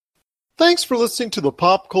Thanks for listening to the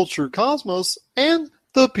Pop Culture Cosmos and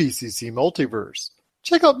the PCC Multiverse.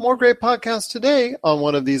 Check out more great podcasts today on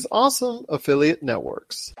one of these awesome affiliate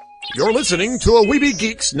networks. You're listening to a Weeby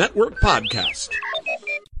Geeks Network podcast.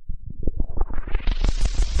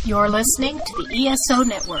 You're listening to the ESO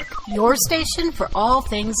Network, your station for all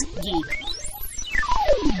things geek.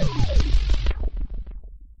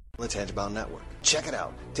 The Tangibound Network. Check it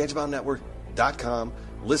out. TangiboundNetwork.com.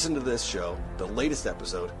 Listen to this show, the latest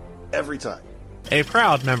episode, every time. A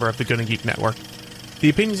proud member of the Gonna Geek Network. The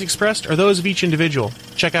opinions expressed are those of each individual.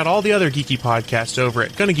 Check out all the other geeky podcasts over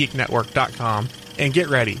at GonnaGeekNetwork.com and get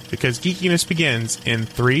ready, because geekiness begins in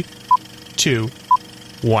 3, 2,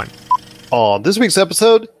 1. On this week's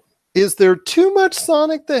episode, is there too much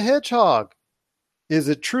Sonic the Hedgehog? Is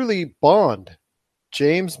it truly Bond?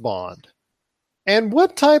 James Bond? And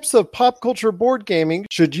what types of pop culture board gaming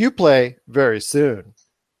should you play very soon?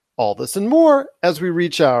 All this and more as we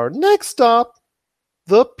reach our next stop,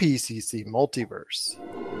 the PCC Multiverse.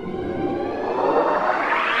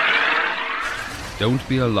 Don't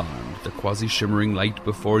be alarmed. The quasi-shimmering light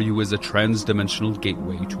before you is a trans-dimensional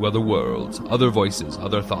gateway to other worlds, other voices,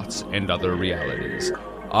 other thoughts, and other realities.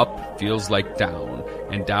 Up feels like down,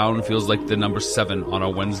 and down feels like the number 7 on a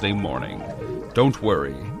Wednesday morning. Don't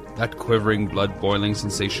worry. That quivering, blood-boiling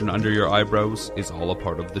sensation under your eyebrows is all a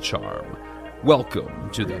part of the charm.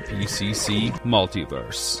 Welcome to the PCC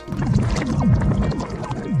Multiverse.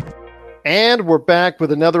 And we're back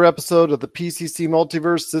with another episode of the PCC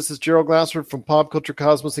Multiverse. This is Gerald Glassford from Pop Culture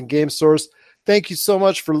Cosmos and Game Source. Thank you so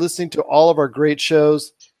much for listening to all of our great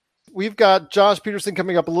shows. We've got Josh Peterson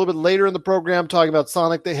coming up a little bit later in the program talking about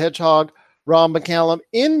Sonic the Hedgehog. Rob McCallum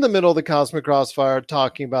in the middle of the Cosmic Crossfire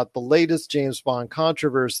talking about the latest James Bond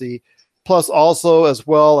controversy. Plus also as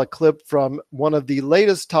well a clip from one of the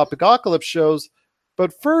latest Topicocalypse shows.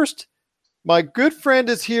 But first, my good friend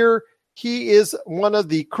is here. He is one of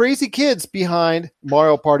the crazy kids behind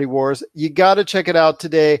Mario Party Wars. You got to check it out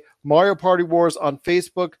today. Mario Party Wars on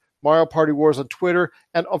Facebook, Mario Party Wars on Twitter,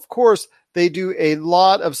 and of course, they do a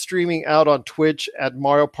lot of streaming out on Twitch at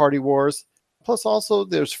Mario Party Wars. Plus also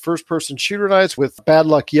there's first-person shooter nights with Bad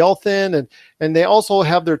Luck Yelthin, and they also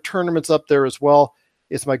have their tournaments up there as well.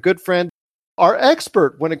 It's my good friend, our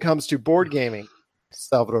expert when it comes to board gaming,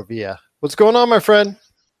 Salvador Villa. What's going on, my friend?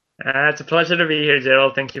 It's a pleasure to be here,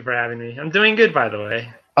 Gerald. Thank you for having me. I'm doing good, by the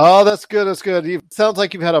way. Oh, that's good. That's good. It sounds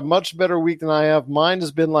like you've had a much better week than I have. Mine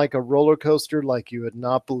has been like a roller coaster like you would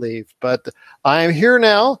not believe. But I am here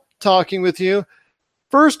now talking with you.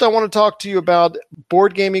 First, I want to talk to you about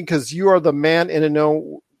board gaming because you are the man in the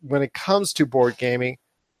know when it comes to board gaming.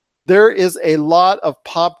 There is a lot of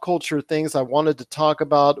pop culture things I wanted to talk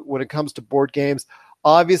about when it comes to board games.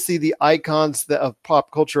 Obviously, the icons of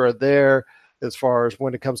pop culture are there as far as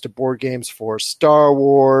when it comes to board games for Star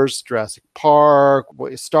Wars, Jurassic Park,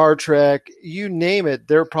 Star Trek, you name it,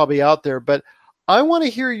 they're probably out there. But I want to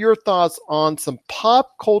hear your thoughts on some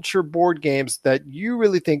pop culture board games that you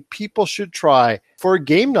really think people should try for a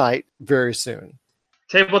game night very soon.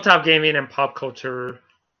 Tabletop gaming and pop culture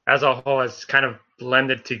as a whole has kind of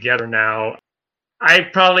blended together now. I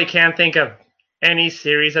probably can't think of any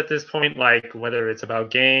series at this point, like whether it's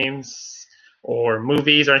about games or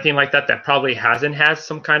movies or anything like that, that probably hasn't had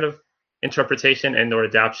some kind of interpretation and or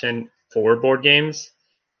adaptation for board games.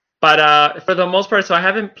 But for the most part, so I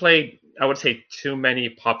haven't played, I would say, too many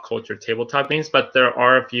pop culture tabletop games, but there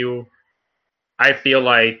are a few I feel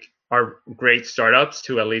like are great startups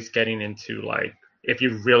to at least getting into, like, if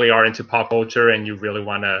you really are into pop culture and you really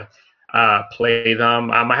want to play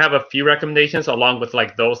them. I have a few recommendations along with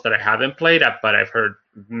like those that I haven't played, but I've heard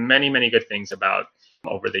many, many good things about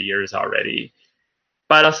over the years already.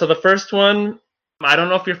 But so the first one, I don't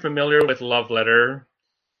know if you're familiar with Love Letter,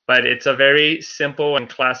 but it's a very simple and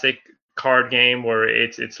classic card game where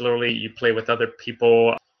it's literally you play with other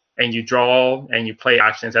people and you draw and you play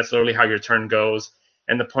actions. That's literally how your turn goes.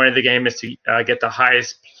 And the point of the game is to get the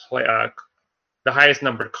highest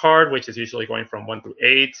numbered card, which is usually going from 1 through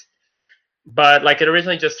 8. But like it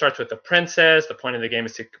originally just starts with the princess. The point of the game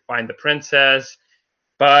is to find the princess.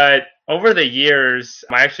 But over the years,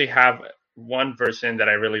 I actually have one version that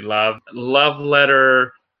I really love. Love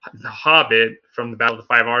Letter, The Hobbit from the Battle of the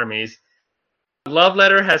Five Armies. Love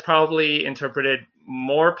Letter has probably interpreted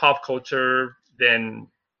more pop culture than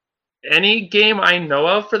any game I know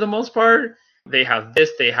of for the most part. They have this,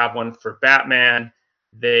 they have one for Batman.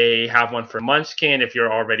 They have one for Munchkin if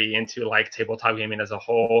you're already into like tabletop gaming as a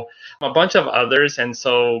whole. A bunch of others. And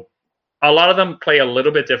so a lot of them play a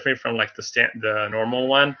little bit different from like the normal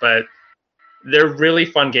one, but they're really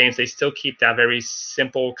fun games. They still keep that very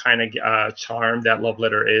simple kind of charm that Love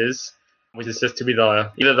Letter is. which is just to be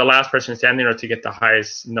either the last person standing or to get the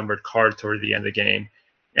highest numbered card toward the end of the game.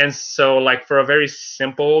 And so, like, for a very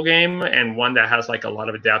simple game and one that has like a lot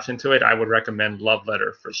of adaptation to it, I would recommend Love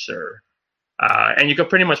Letter for sure. And you can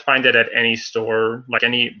pretty much find it at any store, like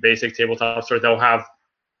any basic tabletop store. They'll have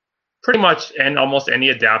pretty much and almost any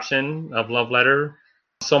adaptation of Love Letter.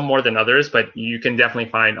 Some more than others, but you can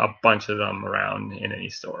definitely find a bunch of them around in any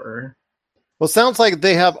store. Well, it sounds like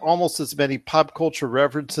they have almost as many pop culture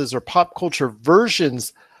references or pop culture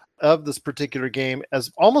versions of this particular game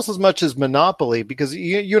as almost as much as Monopoly, because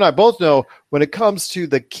you and I both know when it comes to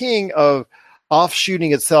the king of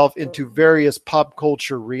offshooting itself into various pop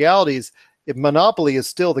culture realities, Monopoly is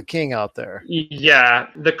still the king out there. Yeah,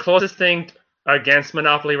 the closest thing against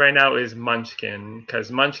Monopoly right now is Munchkin,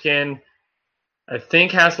 because Munchkin, I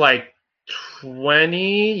think, has like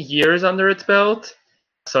 20 years under its belt.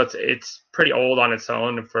 So it's pretty old on its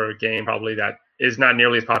own for a game probably that is not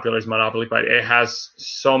nearly as popular as Monopoly, but it has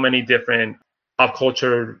so many different pop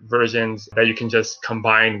culture versions that you can just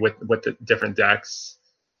combine with the different decks.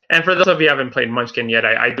 And for those of you who haven't played Munchkin yet,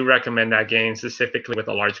 I do recommend that game specifically with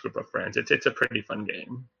a large group of friends. It's a pretty fun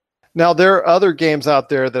game. Now, there are other games out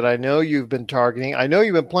there that I know you've been targeting. I know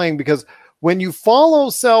you've been playing because when you follow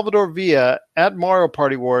Salvador Villa at Mario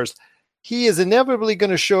Party Wars, he is inevitably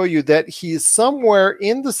going to show you that he's somewhere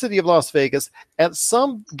in the city of Las Vegas at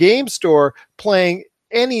some game store playing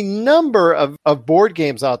any number of board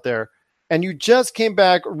games out there. And you just came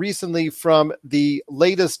back recently from the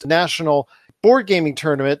latest national board gaming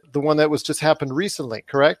tournament, the one that was just happened recently,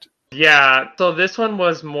 correct? Yeah. So this one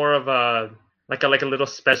was more of a little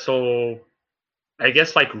special, I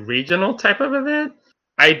guess, like regional type of event.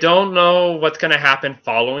 I don't know what's going to happen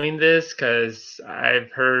following this because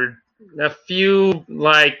I've heard a few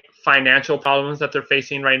like financial problems that they're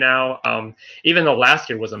facing right now. Even though last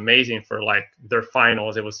year was amazing for like their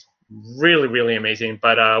finals, it was really, really amazing.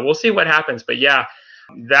 But we'll see what happens. But yeah,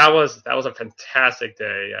 that was a fantastic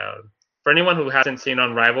day. For anyone who hasn't seen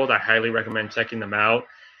Unrivaled, I highly recommend checking them out.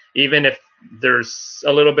 Even if there's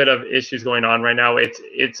a little bit of issues going on right now,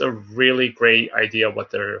 it's a really great idea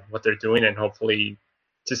what they're doing, and hopefully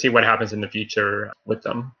to see what happens in the future with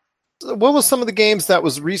them. What was some of the games that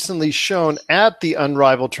was recently shown at the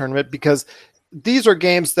Unrivaled tournament? Because these are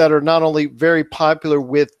games that are not only very popular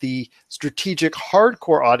with the strategic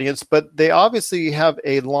hardcore audience, but they obviously have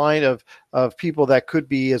a line of people that could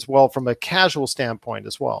be as well from a casual standpoint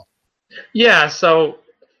as well. Yeah, so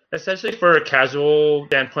essentially for a casual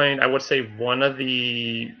standpoint, I would say one of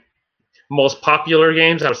the most popular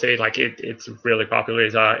games, I would say like it's really popular,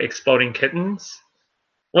 is Exploding Kittens.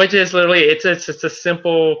 Which is literally, it's a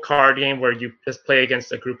simple card game where you just play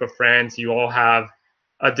against a group of friends. You all have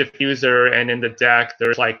a diffuser, and in the deck,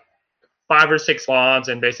 there's like 5 or 6 bombs,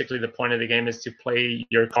 and basically the point of the game is to play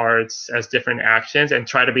your cards as different actions and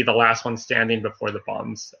try to be the last one standing before the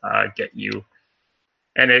bombs get you.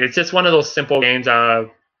 And it's just one of those simple games. And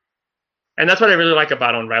that's what I really like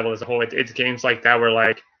about Unrivaled as a whole. It's games like that where,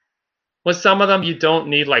 like, with some of them, you don't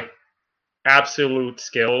need like absolute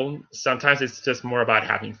skill. Sometimes it's just more about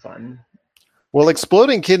having fun. Well,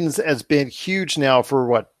 Exploding Kittens has been huge now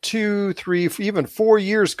for 2, 3, even 4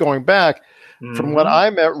 years going back. Mm-hmm. From what I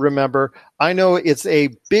remember, I know it's a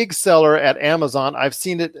big seller at Amazon. I've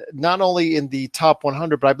seen it not only in the top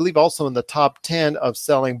 100, but I believe also in the top 10 of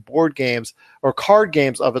selling board games or card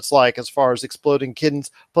games of its like, as far as Exploding Kittens.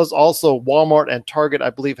 Plus also Walmart and Target, I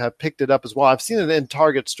believe, have picked it up as well. I've seen it in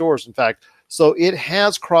Target stores, in fact. So it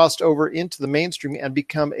has crossed over into the mainstream and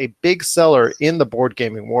become a big seller in the board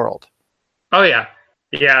gaming world. Oh, yeah.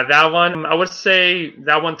 Yeah, that one, I would say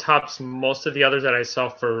that one tops most of the others that I saw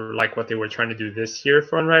for like what they were trying to do this year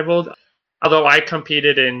for Unrivaled. Although I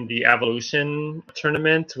competed in the Evolution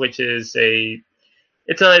tournament, which is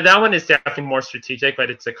that one is definitely more strategic,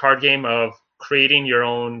 but it's a card game of creating your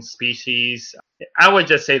own species. I would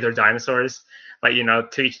just say they're dinosaurs. But,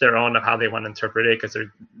 to each their own of how they want to interpret it, because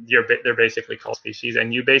they're basically called species.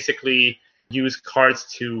 And you basically use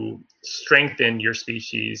cards to strengthen your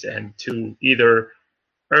species and to either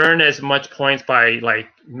earn as much points by, like,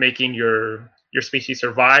 making your species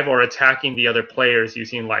survive or attacking the other players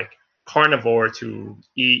using, like, carnivore to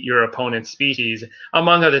eat your opponent's species,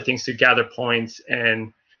 among other things, to gather points.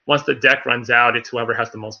 And once the deck runs out, it's whoever has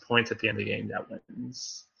the most points at the end of the game that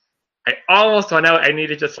wins. I almost went out. I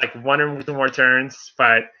needed just like 1 or 2 more turns,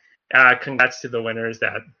 but congrats to the winners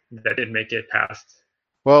that did make it past.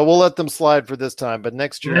 Well, we'll let them slide for this time, but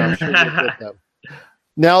next year I'm sure we'll get them.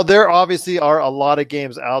 Now, there obviously are a lot of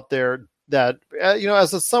games out there that, as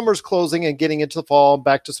the summer's closing and getting into the fall and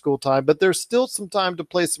back to school time, but there's still some time to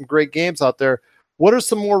play some great games out there. What are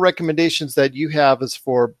some more recommendations that you have as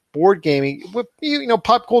for board gaming,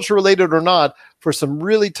 pop culture related or not, for some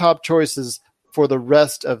really top choices for the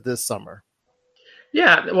rest of this summer.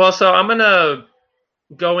 Yeah, well, so I'm going to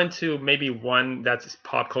go into maybe one that's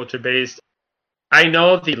pop culture based. I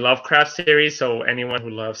know the Lovecraft series, so anyone who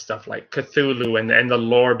loves stuff like Cthulhu and the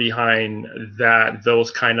lore behind that,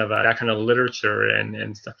 those kind of that kind of literature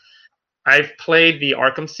and stuff. I've played the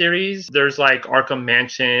Arkham series. There's like Arkham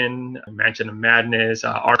Mansion, Mansion of Madness,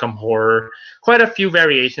 Arkham Horror, quite a few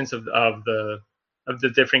variations of the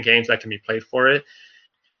different games that can be played for it.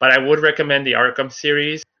 But I would recommend the Arkham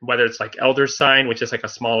series, whether it's like Elder Sign, which is like a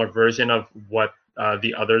smaller version of what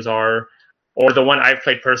the others are, or the one I've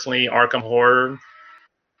played personally, Arkham Horror.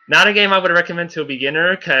 Not a game I would recommend to a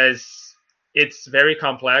beginner because it's very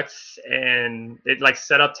complex and it like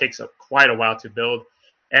setup takes quite a while to build.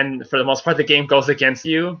 And for the most part, the game goes against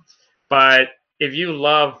you. But if you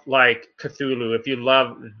love like Cthulhu, if you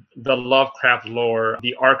love the Lovecraft lore,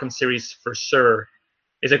 the Arkham series for sure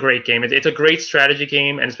is a great game. It's a great strategy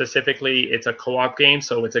game, and specifically, it's a co-op game.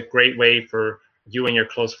 So it's a great way for you and your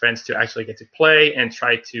close friends to actually get to play and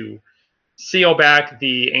try to seal back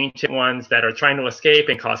the ancient ones that are trying to escape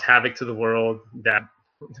and cause havoc to the world that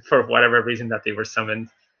for whatever reason that they were summoned.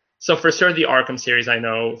 So for sure, the Arkham series, I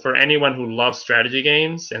know for anyone who loves strategy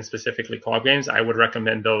games and specifically co-op games, I would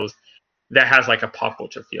recommend those that has like a pop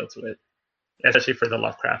culture feel to it, especially for the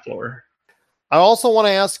Lovecraft lore. I also want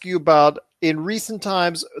to ask you about, in recent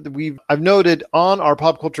times, I've noted on our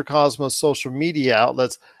Pop Culture Cosmos social media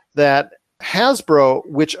outlets that Hasbro,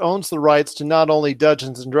 which owns the rights to not only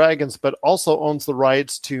Dungeons and Dragons, but also owns the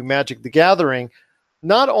rights to Magic the Gathering,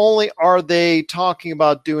 not only are they talking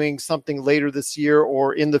about doing something later this year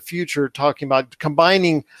or in the future, talking about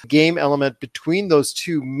combining game element between those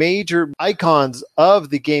two major icons of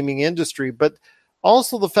the gaming industry, but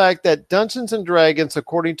also the fact that Dungeons and Dragons,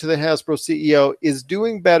 according to the Hasbro CEO, is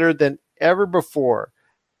doing better than ever before.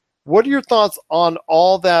 What are your thoughts on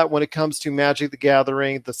all that when it comes to Magic the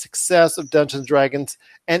Gathering, the success of Dungeons and Dragons?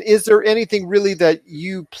 And is there anything really that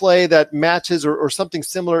you play that matches or something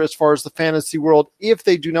similar as far as the fantasy world, if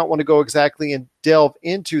they do not want to go exactly and delve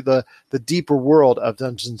into the deeper world of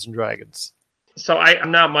Dungeons and Dragons? So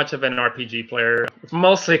I'm not much of an RPG player,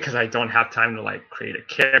 mostly because I don't have time to like create a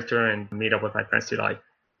character and meet up with my friends to like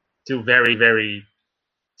do very, very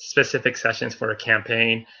specific sessions for a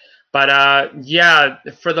campaign. But yeah,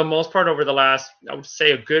 for the most part, over the last, I would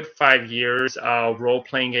say a good 5 years,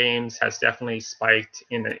 role-playing games has definitely spiked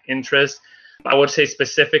in interest. I would say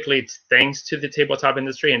specifically it's thanks to the tabletop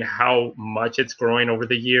industry and how much it's growing over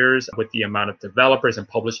the years with the amount of developers and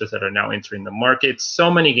publishers that are now entering the market. So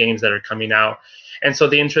many games that are coming out. And so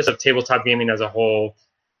the interest of tabletop gaming as a whole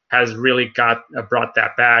has really brought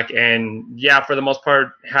that back. And yeah, for the most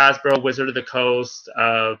part, Hasbro, Wizard of the Coast,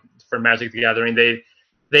 for Magic the Gathering,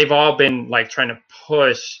 they've all been like trying to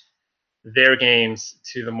push their games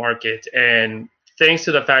to the market. And thanks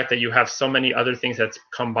to the fact that you have so many other things that's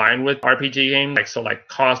combined with RPG games, like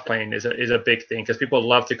cosplaying is a big thing because people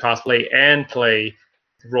love to cosplay and play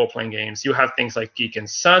role-playing games. You have things like Geek and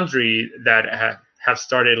Sundry that have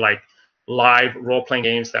started like live role-playing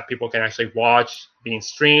games that people can actually watch being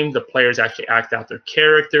streamed. The players actually act out their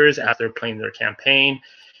characters as they're playing their campaign.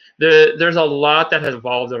 There's a lot that has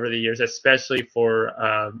evolved over the years, especially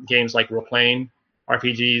for games like role-playing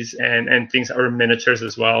RPGs and things, or miniatures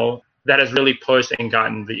as well, that has really pushed and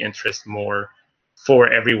gotten the interest more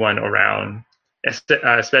for everyone around,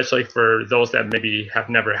 especially for those that maybe have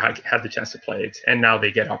never had the chance to play it, and now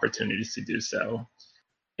they get opportunities to do so.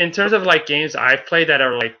 In terms of like games I've played that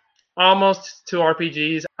are like almost to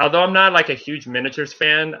RPGs, although I'm not like a huge miniatures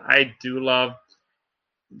fan, I do love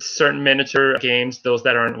certain miniature games, those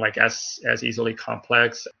that aren't like as easily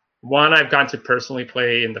complex. One I've gotten to personally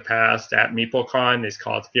play in the past at MeepleCon is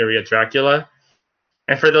called Fury of Dracula.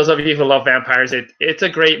 And for those of you who love vampires, it's a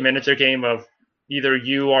great miniature game of either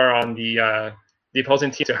you are on the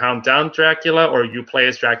opposing team to hound down Dracula, or you play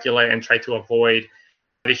as Dracula and try to avoid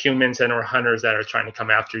the humans and or hunters that are trying to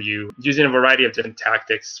come after you, using a variety of different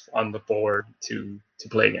tactics on the board to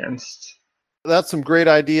play against. That's some great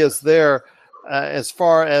ideas there. As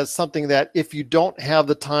far as something that if you don't have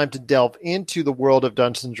the time to delve into the world of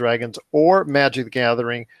Dungeons and Dragons or Magic the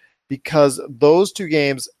Gathering, because those two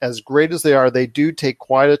games, as great as they are, they do take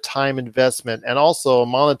quite a time investment, and also a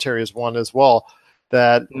monetary is one as well,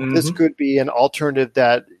 that this could be an alternative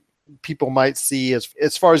that people might see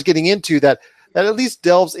as far as getting into that at least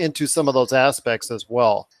delves into some of those aspects as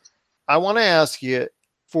well. I want to ask you,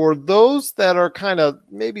 for those that are kind of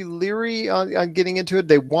maybe leery on getting into it,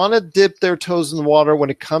 they want to dip their toes in the water when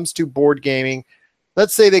it comes to board gaming.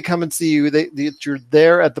 Let's say they come and see you, that you're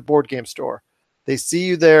there at the board game store. They see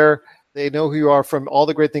you there. They know who you are from all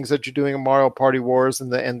the great things that you're doing in Mario Party Wars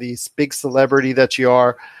and the big celebrity that you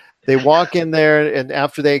are. They walk in there, and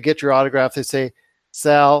after they get your autograph, they say,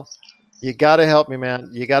 Sal, you got to help me, man.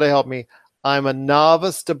 You got to help me. I'm a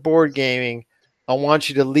novice to board gaming. I want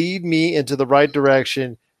you to lead me into the right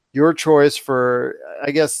direction. Your choice for,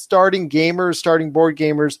 I guess, starting board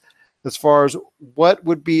gamers, as far as what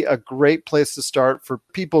would be a great place to start for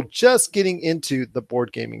people just getting into the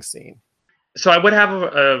board gaming scene. So I would have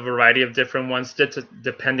a variety of different ones,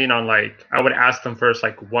 depending on, like, I would ask them first,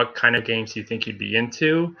 like, what kind of games you think you'd be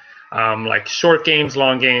into, like short games,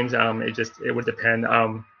 long games. It would depend.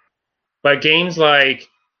 But games like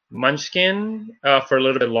Munchkin, for a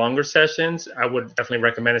little bit longer sessions, I would definitely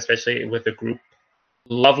recommend, especially with a group.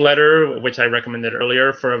 Love Letter, which I recommended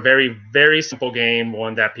earlier, for a very, very simple game,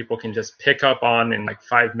 one that people can just pick up on in like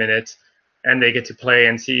 5 minutes, and they get to play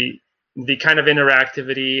and see the kind of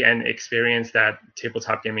interactivity and experience that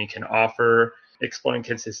tabletop gaming can offer. Exploding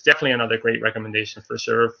Kids is definitely another great recommendation for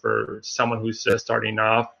sure for someone who's just starting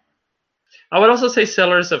off. I would also say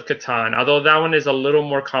Settlers of Catan, although that one is a little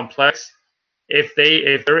more complex. If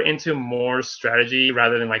they're into more strategy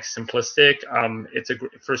rather than like simplistic,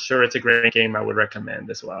 for sure it's a great game I would recommend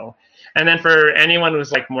as well. And then for anyone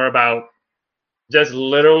who's like more about just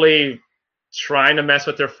literally trying to mess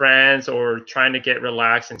with their friends or trying to get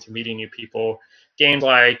relaxed into meeting new people, games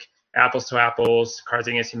like Apples to Apples, Cards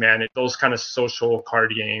Against Humanity, those kind of social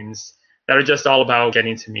card games that are just all about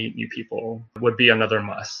getting to meet new people would be another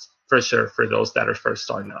must for sure for those that are first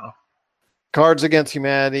starting off. Cards Against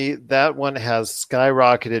Humanity, that one has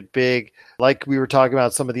skyrocketed big, like we were talking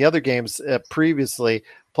about some of the other games previously,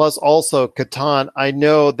 plus also Catan. I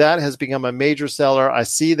know that has become a major seller. I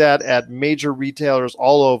see that at major retailers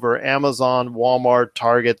all over, Amazon, Walmart,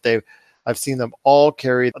 Target. I've seen them all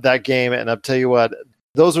carry that game, and I'll tell you what,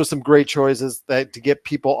 those are some great choices to get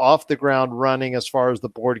people off the ground running as far as the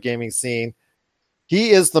board gaming scene.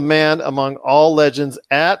 He is the man among all legends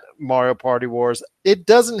at Mario Party Wars. It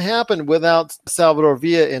doesn't happen without Salvador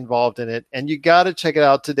Villa involved in it, and you got to check it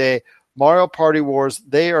out today. Mario Party Wars,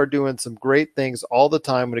 they are doing some great things all the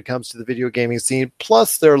time when it comes to the video gaming scene,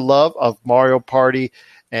 plus their love of Mario Party.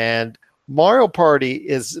 And Mario Party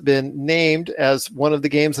has been named as one of the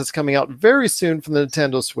games that's coming out very soon from the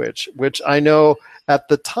Nintendo Switch, which I know at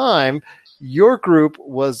the time your group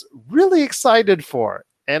was really excited for.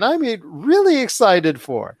 And I mean, really excited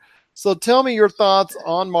for. So tell me your thoughts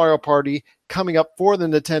on Mario Party coming up for the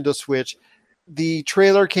Nintendo Switch. The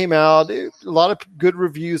trailer came out, a lot of good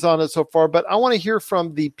reviews on it so far, but I want to hear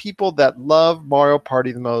from the people that love Mario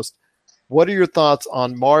Party the most. What are your thoughts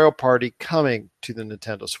on Mario Party coming to the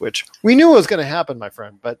Nintendo Switch? We knew it was going to happen, my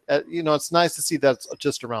friend, but it's nice to see that's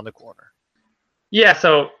just around the corner. Yeah,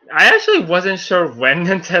 so I actually wasn't sure when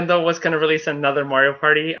Nintendo was going to release another Mario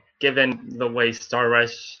Party, given the way Star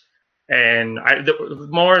Rush and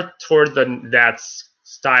more toward that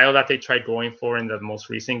style that they tried going for in the most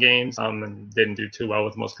recent games, and didn't do too well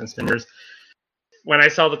with most consumers. When I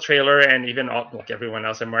saw the trailer, and even like everyone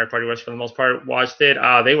else at Mario Party Wars for the most part watched it,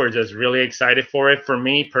 they were just really excited for it. For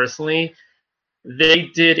me personally, they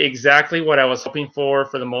did exactly what I was hoping for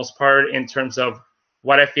the most part in terms of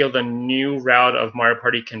what I feel the new route of Mario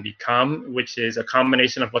Party can become, which is a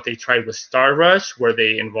combination of what they tried with Star Rush, where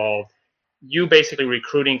they involve you basically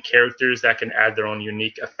recruiting characters that can add their own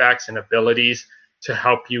unique effects and abilities to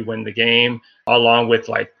help you win the game, along with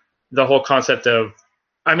like the whole concept of,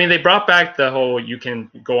 they brought back the whole you can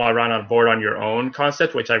go around on board on your own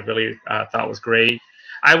concept, which I really thought was great.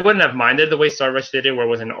 I wouldn't have minded the way Star Rush did it, where it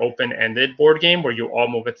was an open-ended board game where you all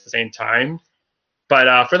move at the same time.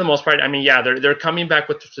 But for the most part, they're coming back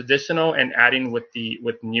with the traditional and adding with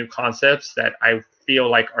new concepts that I feel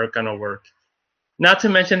like are gonna work. Not to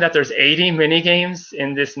mention that there's 80 mini games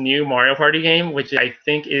in this new Mario Party game, which I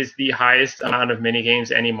think is the highest amount of mini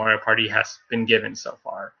games any Mario Party has been given so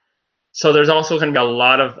far. So there's also gonna be a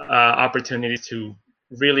lot of opportunities to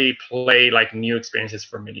really play like new experiences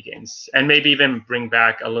for mini games, and maybe even bring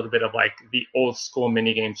back a little bit of like the old school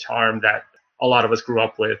mini game charm that a lot of us grew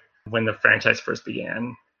up with when the franchise first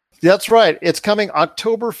began. That's right. It's coming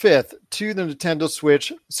October 5th to the Nintendo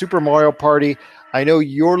Switch, Super Mario Party. I know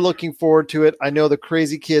you're looking forward to it. I know the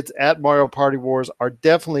crazy kids at Mario Party Wars are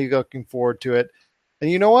definitely looking forward to it.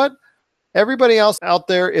 And you know what? Everybody else out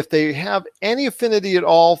there, if they have any affinity at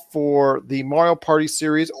all for the Mario Party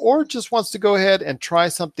series or just wants to go ahead and try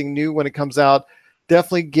something new when it comes out,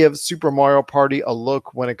 definitely give Super Mario Party a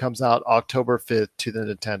look when it comes out October 5th to the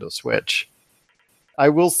Nintendo Switch. I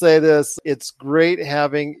will say this, it's great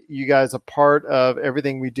having you guys a part of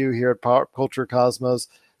everything we do here at Pop Culture Cosmos.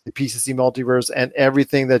 the PCC Multiverse, and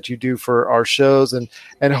everything that you do for our shows, and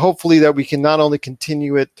hopefully that we can not only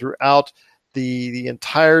continue it throughout the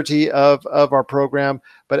entirety of our program,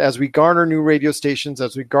 but as we garner new radio stations,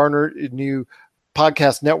 as we garner new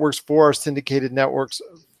podcast networks for our syndicated networks,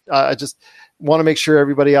 I just want to make sure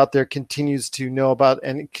everybody out there continues to know about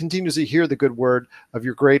and continues to hear the good word of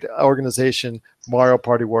your great organization, Mario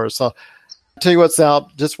Party Wars. So tell you what,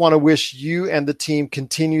 Sal, just want to wish you and the team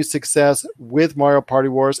continued success with Mario Party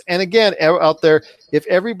Wars. And again, out there, if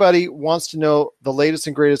everybody wants to know the latest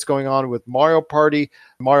and greatest going on with Mario Party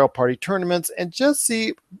tournaments, and just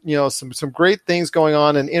see, some great things going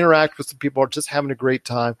on and interact with some people who are just having a great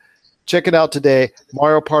time, check it out today,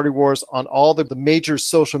 Mario Party Wars, on all the major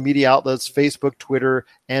social media outlets, Facebook, Twitter,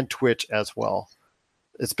 and Twitch as well.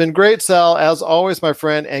 It's been great, Sal, as always, my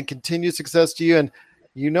friend, and continued success to you. And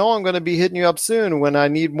I'm going to be hitting you up soon when I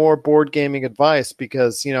need more board gaming advice,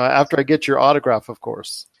 because, after I get your autograph, of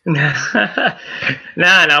course. Nah,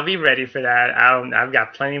 and I'll be ready for that. I've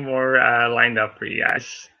got plenty more lined up for you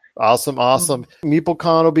guys. Awesome.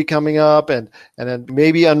 MeepleCon will be coming up, and then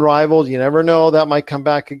maybe Unrivaled. You never know, that might come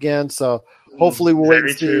back again. So hopefully we'll wait and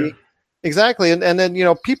see. True. Exactly. And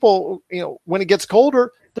then, people, when it gets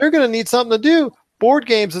colder, they're going to need something to do. Board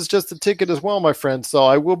games is just a ticket as well, my friend. So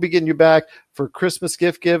I will be getting you back for Christmas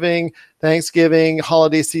gift giving, Thanksgiving,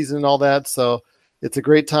 holiday season, and all that. So it's a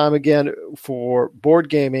great time again for board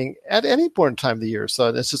gaming at any point in time of the year. So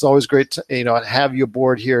it's just always great to have you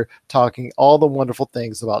aboard here talking all the wonderful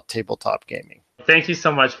things about tabletop gaming. Thank you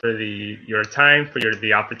so much for your time, for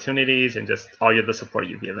the opportunities, and just all the support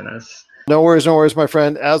you've given us. No worries, my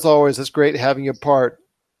friend. As always, it's great having you part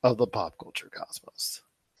of the Pop Culture Cosmos.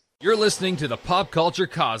 You're listening to the Pop Culture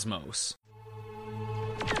Cosmos.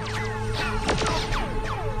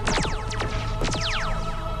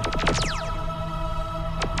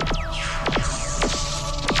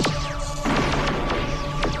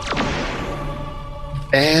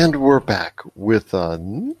 And we're back with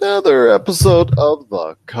another episode of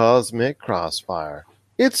the Cosmic Crossfire.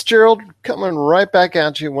 It's Gerald coming right back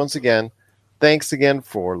at you once again. Thanks again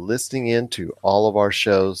for listening in to all of our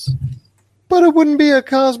shows. But it wouldn't be a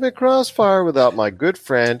Cosmic Crossfire without my good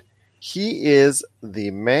friend. He is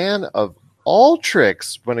the man of all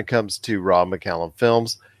tricks when it comes to Rob McCallum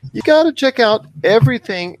Films. You got to check out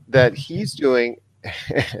everything that he's doing,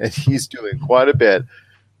 and he's doing quite a bit,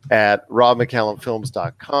 at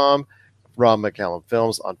robmccallumfilms.com, Rob McCallum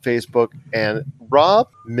Films on Facebook, and Rob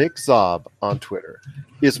McZob on Twitter.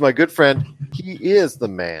 He's my good friend. He is the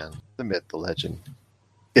man, the myth, the legend.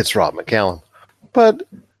 It's Rob McCallum. But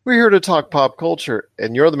we're here to talk pop culture,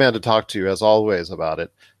 and you're the man to talk to, as always, about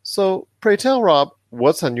it. So pray tell, Rob,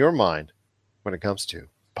 what's on your mind when it comes to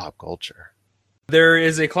pop culture? There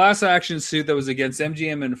is a class action suit that was against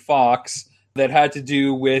MGM and Fox that had to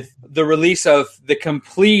do with the release of the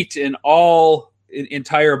complete and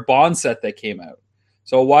entire Bond set that came out.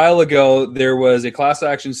 So a while ago, there was a class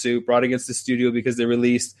action suit brought against the studio because they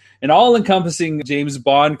released an all-encompassing James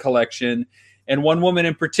Bond collection. And one woman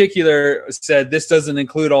in particular said this doesn't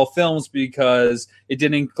include all films because it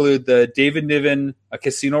didn't include the David Niven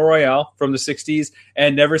Casino Royale from the 60s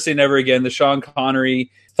and Never Say Never Again, the Sean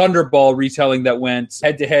Connery Thunderball retelling that went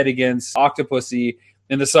head-to-head against Octopussy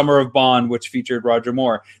in the Summer of Bond, which featured Roger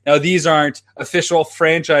Moore. Now, these aren't official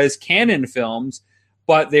franchise canon films,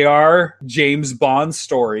 but they are James Bond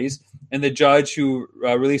stories. And the judge who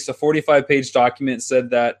released a 45-page document said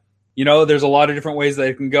that, there's a lot of different ways that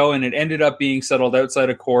it can go, and it ended up being settled outside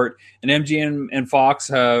of court. And MGM and Fox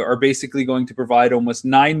are basically going to provide almost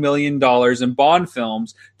 $9 million in Bond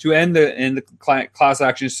films to end the class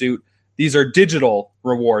action suit. These are digital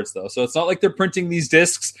rewards, though. So it's not like they're printing these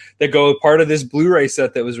discs that go part of this Blu-ray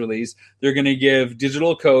set that was released. They're going to give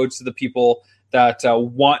digital codes to the people that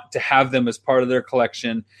want to have them as part of their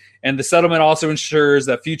collection. And the settlement also ensures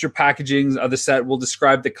that future packaging of the set will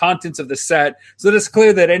describe the contents of the set, so that it's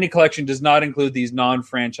clear that any collection does not include these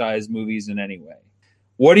non-franchise movies in any way.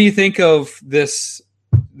 What do you think of this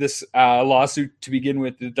lawsuit to begin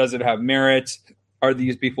with? Does it have merit? Are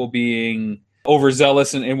these people being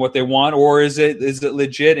overzealous in what they want, or is it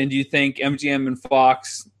legit? And do you think MGM and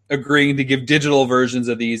Fox agreeing to give digital versions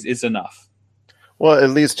of these is enough? Well, it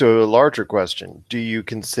leads to a larger question. Do you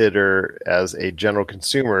consider, as a general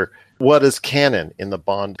consumer, what is canon in the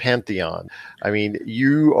Bond pantheon? I mean,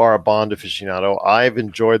 you are a Bond aficionado. I've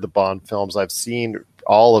enjoyed the Bond films. I've seen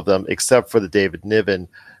all of them except for the David Niven.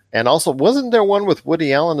 And also, wasn't there one with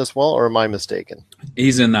Woody Allen as well, or am I mistaken?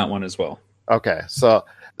 He's in that one as well. Okay, so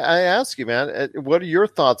I ask you, man, what are your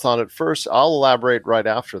thoughts on it first? I'll elaborate right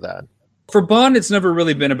after that. For Bond, it's never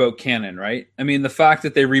really been about canon, right? I mean, the fact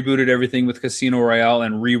that they rebooted everything with Casino Royale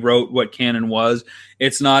and rewrote what canon was,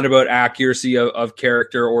 it's not about accuracy of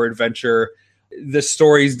character or adventure. The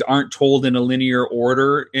stories aren't told in a linear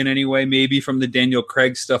order in any way, maybe from the Daniel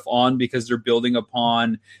Craig stuff on, because they're building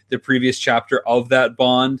upon the previous chapter of that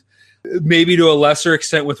Bond. Maybe to a lesser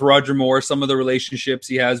extent with Roger Moore, some of the relationships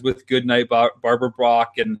he has with Goodnight, Barbara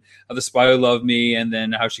Brock, and The Spy Who Loved Me, and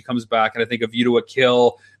then how she comes back. And I think A View to a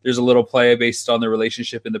Kill, there's a little play based on their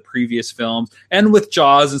relationship in the previous films. And with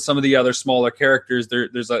Jaws and some of the other smaller characters,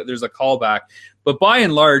 there's a callback. But by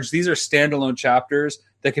and large, these are standalone chapters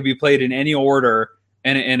that can be played in any order,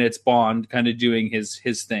 and it's Bond kind of doing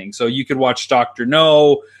his thing. So you could watch Dr.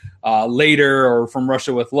 No later, or From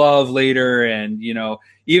Russia with Love later, and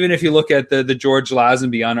even if you look at the George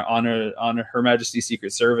Lazenby on Her Majesty's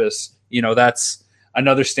Secret Service, that's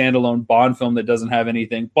another standalone Bond film that doesn't have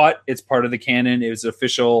anything, but it's part of the canon. It was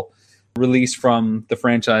official release from the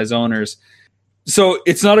franchise owners. So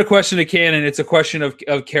it's not a question of canon, it's a question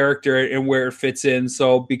of character and where it fits in.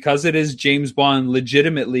 So because it is James Bond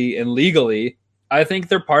legitimately and legally, I think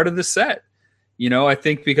they're part of the set. I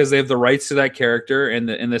think because they have the rights to that character, and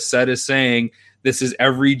the set is saying this is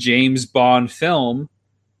every James Bond film,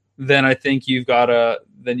 then I think you've got to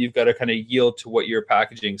kind of yield to what your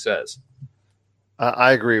packaging says.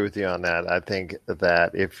 I agree with you on that. I think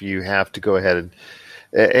that if you have to go ahead and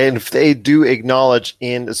if they do acknowledge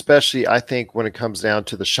especially I think when it comes down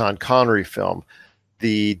to the Sean Connery film,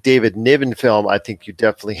 the David Niven film, I think you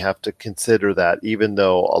definitely have to consider that, even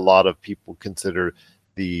though a lot of people consider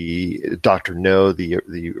the Dr. No,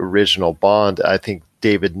 the original Bond. I think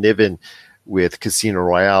David Niven with Casino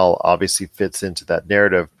Royale obviously fits into that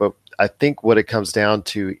narrative. But I think what it comes down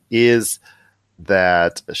to is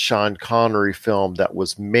that Sean Connery film that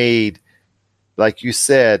was made, like you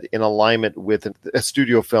said, in alignment with a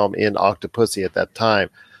studio film in Octopussy at that time.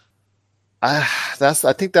 I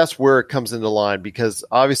think that's where it comes into line, because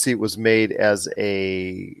obviously it was made as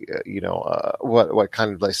a what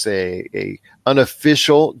kind of, like, say, a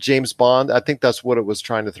unofficial James Bond. I think that's what it was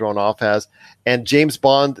trying to throw it off as. And James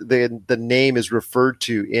Bond, the name is referred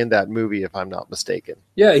to in that movie, if I'm not mistaken.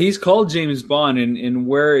 Yeah, he's called James Bond, and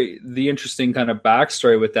where the interesting kind of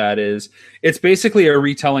backstory with that is, it's basically a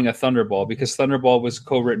retelling of Thunderball, because Thunderball was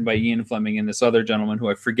co-written by Ian Fleming and this other gentleman who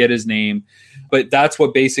I forget his name, but that's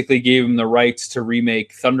what basically gave him the rights to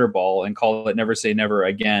remake Thunderball and call it Never Say Never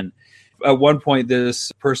Again. At one point, this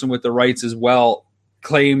person with the rights as well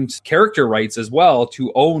claimed character rights as well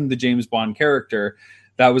to own the James Bond character.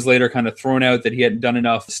 That was later kind of thrown out, that he hadn't done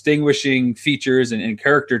enough distinguishing features and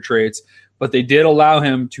character traits, but they did allow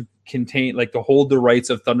him to to hold the rights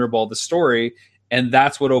of Thunderball, the story, and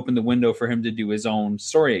that's what opened the window for him to do his own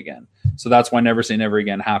story again. So that's why Never Say Never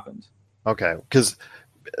Again happened. Okay, because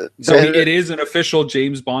it is an official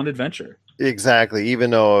James Bond adventure. Exactly,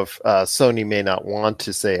 even though if Sony may not want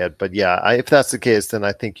to say it. But yeah, if that's the case, then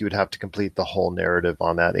I think you would have to complete the whole narrative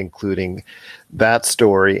on that, including that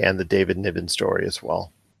story and the David Niven story as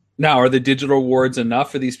well. Now, are the digital awards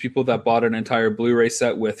enough for these people that bought an entire Blu-ray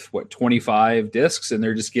set with, 25 discs, and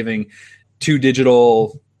they're just giving 2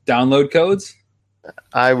 digital download codes?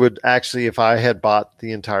 I would actually, if I had bought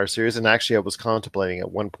the entire series, and actually I was contemplating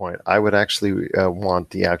at one point, I would actually want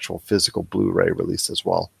the actual physical Blu-ray release as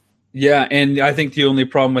well. Yeah, and I think the only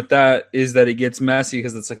problem with that is that it gets messy,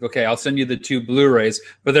 because it's like, okay, I'll send you the 2 Blu-rays,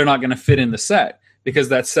 but they're not going to fit in the set, because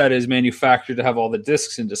that set is manufactured to have all the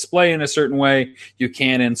discs and display in a certain way. You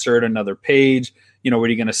can't insert another page. Where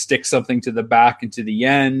you're going to stick something to the back and to the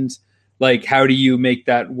end. Like, how do you make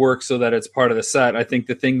that work so that it's part of the set? I think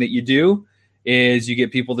the thing that you do is you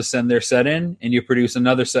get people to send their set in, and you produce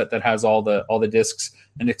another set that has all the discs,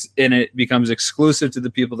 and it becomes exclusive to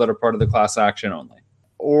the people that are part of the class action only.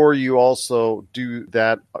 Or you also do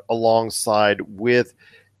that alongside with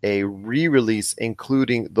a re-release,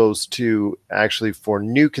 including those 2 actually for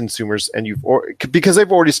new consumers, and because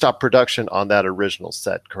they've already stopped production on that original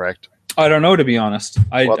set, correct? I don't know, to be honest.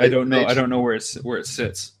 I don't know. I don't know where it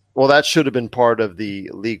sits. Well, that should have been part of the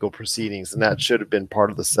legal proceedings, and that should have been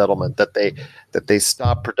part of the settlement, that they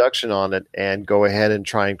stop production on it and go ahead and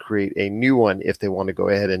try and create a new one if they want to go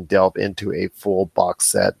ahead and delve into a full box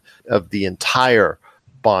set of the entire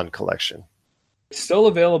Bond collection. It's still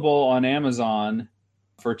available on Amazon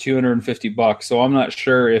for $250, so I'm not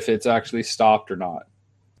sure if it's actually stopped or not.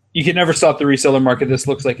 You can never stop the reseller market. This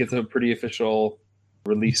looks like it's a pretty official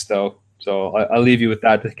release, though. So I'll leave you with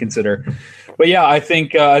that to consider. But yeah, I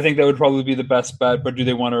think that would probably be the best bet. But do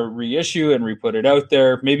they want to reissue and re-put it out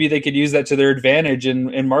there? Maybe they could use that to their advantage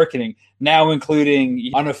in marketing, now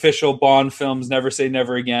including unofficial Bond films, Never Say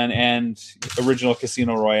Never Again, and original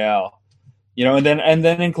Casino Royale. and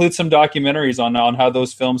then include some documentaries on how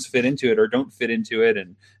those films fit into it or don't fit into it,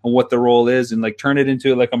 and what the role is, and like turn it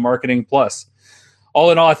into like a marketing plus.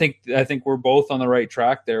 All in all, I think we're both on the right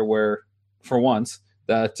track there, where for once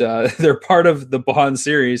that they're part of the Bond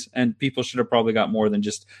series, and people should have probably got more than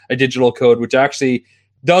just a digital code, which actually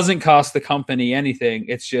doesn't cost the company anything.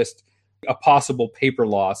 It's just a possible paper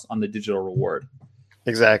loss on the digital reward.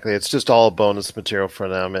 Exactly. It's just all bonus material for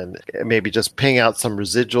them, and maybe just paying out some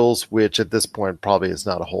residuals, which at this point probably is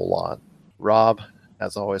not a whole lot. Rob,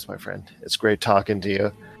 as always, my friend, it's great talking to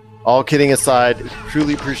you. All kidding aside,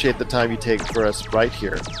 truly appreciate the time you take for us right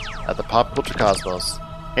here at the Pop Culture Cosmos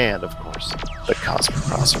and, of course, the Cosmic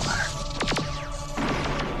Crossfire.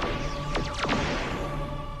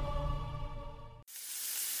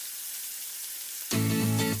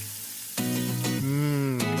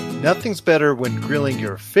 Nothing's better when grilling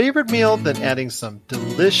your favorite meal than adding some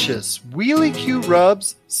delicious Wheelie Q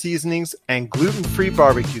rubs, seasonings, and gluten-free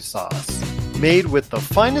barbecue sauce. Made with the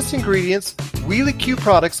finest ingredients, Wheelie Q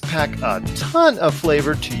products pack a ton of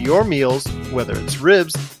flavor to your meals, whether it's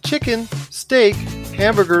ribs, chicken, steak,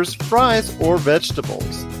 hamburgers, fries, or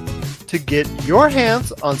vegetables. To get your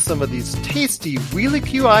hands on some of these tasty Wheelie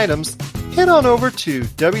Q items, head on over to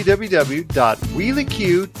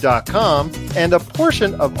www.wheelieq.com, and a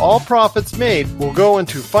portion of all profits made will go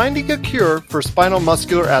into finding a cure for spinal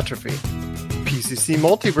muscular atrophy. PCC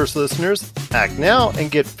Multiverse listeners, act now and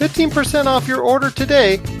get 15% off your order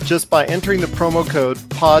today just by entering the promo code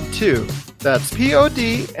POD2. That's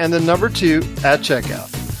POD and the number 2 at checkout.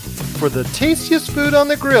 For the tastiest food on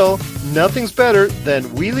the grill, nothing's better than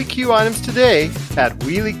Wheelie Q items today at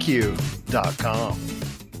wheelieq.com.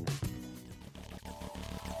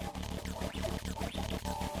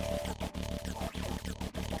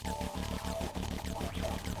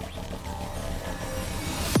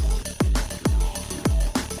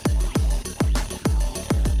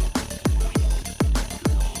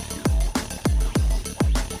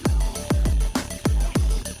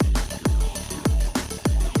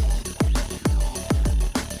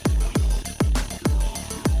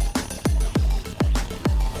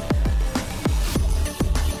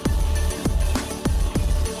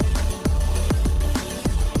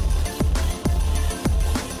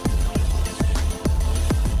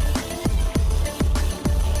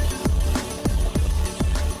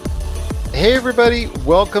 Hey everybody,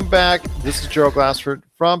 welcome back. This is Gerald Glassford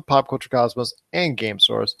from Pop Culture Cosmos and Game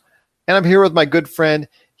Source, and I'm here with my good friend.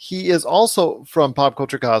 He is also from Pop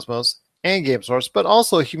Culture Cosmos and Game Source, but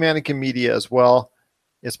also Humanica Media as well.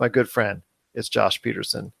 It's my good friend. It's Josh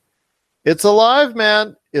Peterson. It's alive,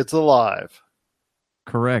 man. It's alive.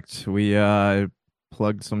 Correct. We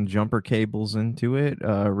plugged some jumper cables into it,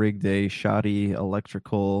 rigged a shoddy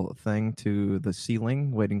electrical thing to the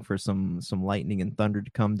ceiling, waiting for some lightning and thunder to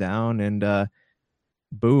come down, and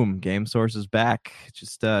boom, Game Source is back.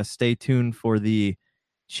 Just stay tuned for the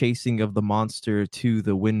chasing of the monster to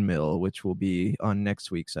the windmill, which will be on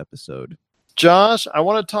next week's episode. Josh, I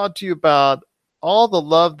want to talk to you about all the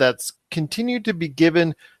love that's continued to be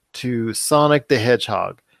given to Sonic the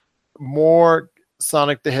Hedgehog. More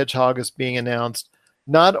Sonic the Hedgehog is being announced.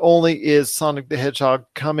 Not only is Sonic the Hedgehog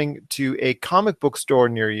coming to a comic book store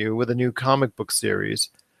near you with a new comic book series,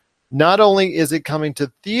 not only is it coming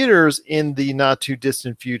to theaters in the not too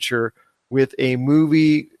distant future with a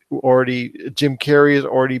movie already, Jim Carrey is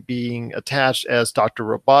already being attached as Dr.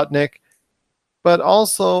 Robotnik, but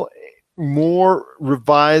also more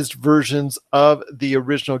revised versions of the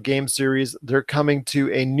original game series. They're coming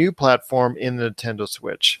to a new platform in the Nintendo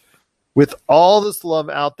Switch. With all this love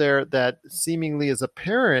out there that seemingly is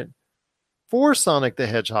apparent for Sonic the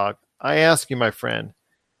Hedgehog, I ask you, my friend,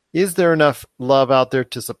 is there enough love out there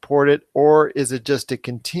to support it, or is it just a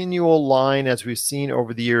continual line, as we've seen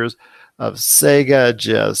over the years, of Sega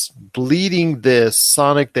just bleeding this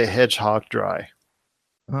Sonic the Hedgehog dry?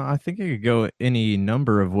 I think it could go any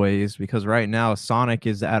number of ways, because right now Sonic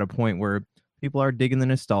is at a point where people are digging the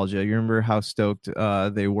nostalgia. You remember how stoked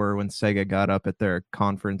they were when Sega got up at their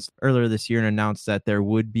conference earlier this year and announced that there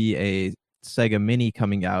would be a Sega Mini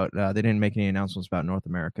coming out. They didn't make any announcements about North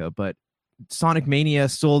America, but Sonic Mania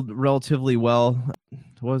sold relatively well.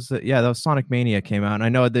 That was Sonic Mania came out, and I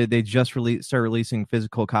know they just start releasing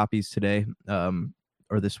physical copies today,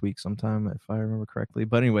 or this week sometime, if I remember correctly.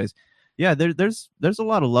 But anyways, yeah, there's a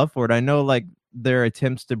lot of love for it. I know, like, their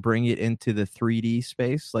attempts to bring it into the 3D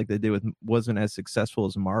space, like they did wasn't as successful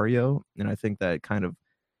as Mario, and I think that kind of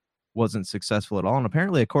wasn't successful at all. And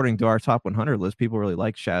apparently, according to our top 100 list, people really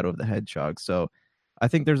like Shadow of the Hedgehog. So I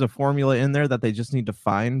think there's a formula in there that they just need to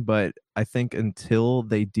find. But I think until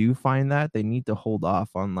they do find that, they need to hold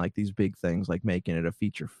off on like these big things, like making it a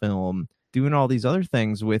feature film doing all these other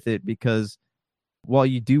things with it, because while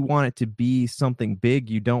you do want it to be something big,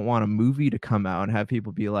 you don't want a movie to come out and have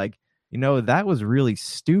people be like, that was really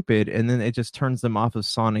stupid, and then it just turns them off of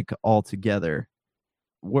Sonic altogether.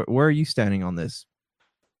 Where are you standing on this?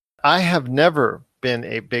 I have never been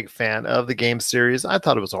a big fan of the game series. I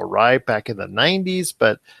thought it was all right back in the 90s,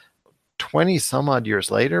 but 20 some odd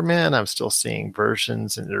years later, man, I'm still seeing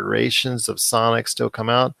versions and iterations of Sonic still come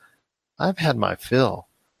out. I've had my fill.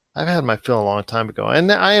 a long time ago.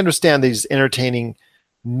 And I understand these entertaining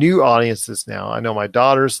new audiences now. I know my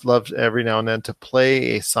daughters love every now and then to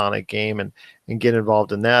play a Sonic game and get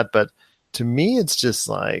involved in that. But to me, it's just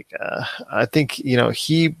like, I think,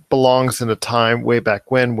 he belongs in a time way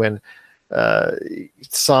back when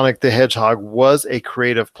Sonic the Hedgehog was a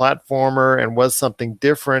creative platformer and was something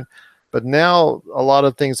different. But now a lot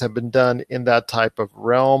of things have been done in that type of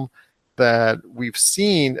realm that we've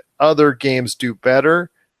seen other games do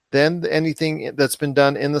better than anything that's been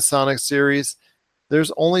done in the Sonic series.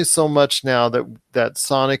 There's only so much now that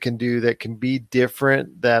Sonic can do that can be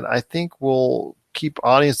different, that I think will keep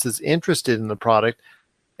audiences interested in the product.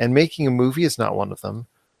 And making a movie is not one of them.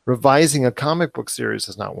 Revising a comic book series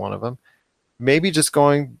is not one of them. Maybe just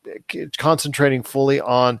concentrating fully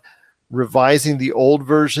on revising the old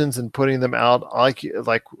versions and putting them out,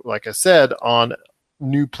 like I said, on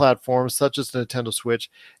new platforms such as Nintendo Switch,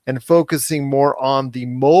 and focusing more on the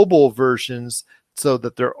mobile versions so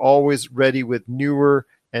that they're always ready with newer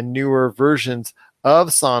and newer versions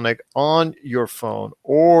of Sonic on your phone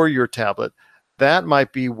or your tablet. That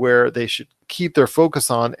might be where they should keep their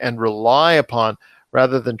focus on and rely upon,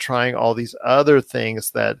 rather than trying all these other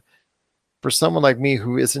things that, for someone like me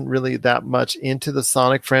who isn't really that much into the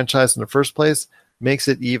Sonic franchise in the first place, makes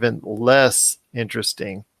it even less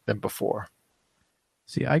interesting than before.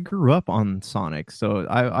 See, I grew up on Sonic, so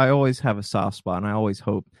I always have a soft spot, and I always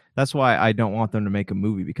hope. That's why I don't want them to make a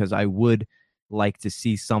movie, because I would like to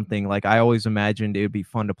see something. Like, I always imagined it would be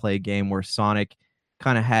fun to play a game where Sonic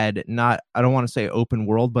kind of had, not, I don't want to say open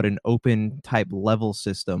world, but an open type level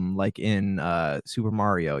system, like in Super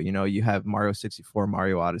Mario. You have Mario 64,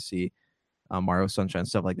 Mario Odyssey, Mario Sunshine,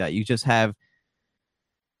 stuff like that. You just have,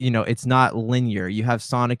 it's not linear. You have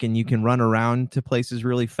Sonic and you can run around to places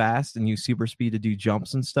really fast and use super speed to do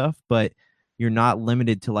jumps and stuff, but you're not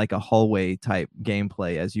limited to like a hallway type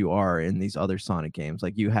gameplay as you are in these other Sonic games.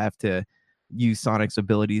 Like, you have to use Sonic's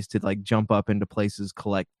abilities to like jump up into places,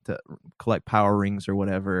 collect power rings or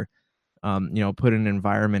whatever. Put an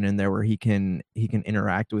environment in there where he can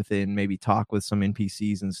interact with it and maybe talk with some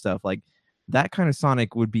NPCs and stuff. Like, that kind of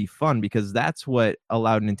Sonic would be fun, because that's what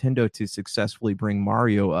allowed Nintendo to successfully bring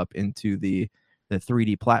Mario up into the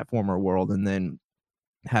 3D platformer world, and then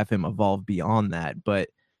have him evolve beyond that. But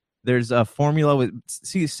there's a formula with,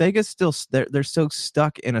 Sega's still, they're so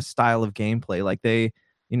stuck in a style of gameplay. Like, they,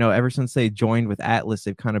 ever since they joined with Atlas,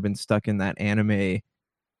 they've kind of been stuck in that anime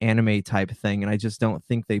type thing. And I just don't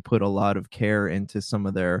think they put a lot of care into some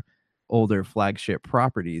of their older flagship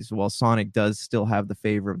properties. While Sonic does still have the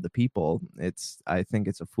favor of the people, I think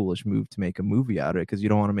it's a foolish move to make a movie out of it, because you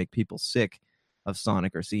don't want to make people sick of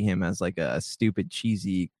Sonic or see him as like a stupid,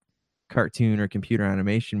 cheesy cartoon or computer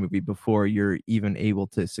animation movie before you're even able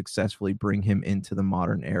to successfully bring him into the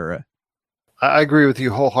modern era. I agree with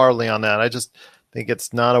you wholeheartedly on that. I just think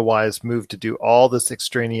it's not a wise move to do all this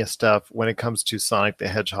extraneous stuff when it comes to Sonic the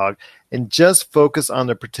Hedgehog, and just focus on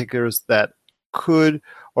the particulars that could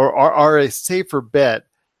or are a safer bet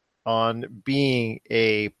on being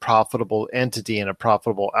a profitable entity and a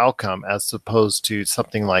profitable outcome, as opposed to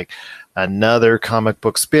something like another comic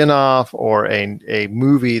book spin-off or a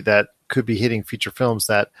movie that could be hitting feature films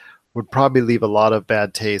that would probably leave a lot of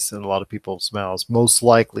bad taste in a lot of people's mouths, most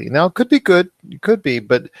likely. Now, it could be good, it could be,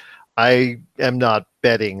 but I am not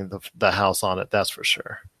betting the house on it, that's for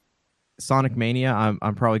sure. Sonic Mania,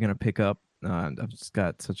 I'm probably going to pick up. I've just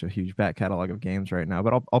got such a huge back catalog of games right now,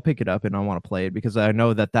 but I'll pick it up and I want to play it, because I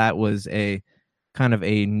know that was a kind of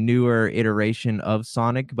a newer iteration of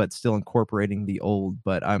Sonic, but still incorporating the old.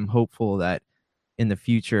 But I'm hopeful that in the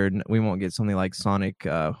future we won't get something like Sonic.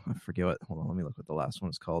 I forget what. Hold on, let me look what the last one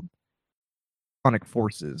is called. Sonic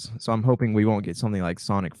Forces. So I'm hoping we won't get something like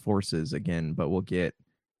Sonic Forces again, but we'll get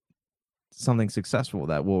something successful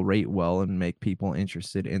that will rate well and make people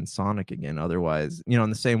interested in Sonic again. Otherwise, in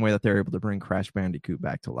the same way that they're able to bring Crash Bandicoot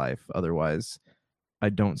back to life. Otherwise, I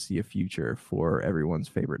don't see a future for everyone's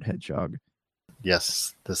favorite hedgehog.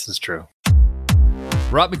 Yes, this is true.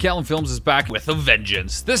 Rob McCallum Films is back with a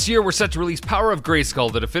vengeance. This year, we're set to release Power of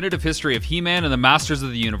Grayskull, the definitive history of He-Man and the Masters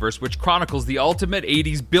of the Universe, which chronicles the ultimate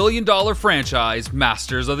 80s billion-dollar franchise,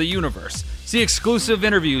 Masters of the Universe. See exclusive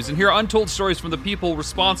interviews and hear untold stories from the people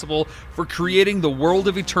responsible for creating the world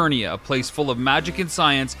of Eternia, a place full of magic and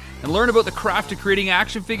science, and learn about the craft of creating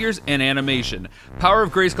action figures and animation. Power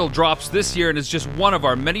of Grayskull drops this year and is just one of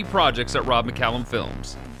our many projects at Rob McCallum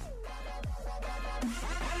Films.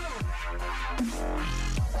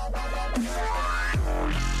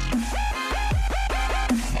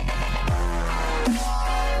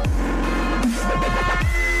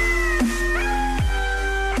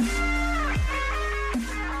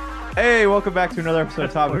 Hey, welcome back to another episode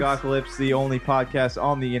of Topic Apocalypse, the only podcast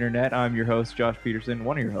on the internet. I'm your host, Josh Peterson,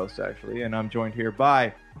 one of your hosts, actually, and I'm joined here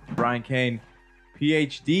by Brian Kane,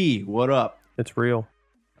 PhD. What up? It's real.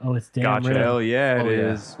 Oh, it's damn Gotcha. real. Hell yeah, it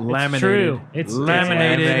is. Laminated. It's true. It's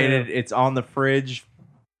laminated. It's on the fridge.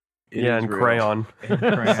 It yeah, is in real. crayon. In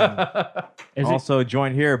crayon. Also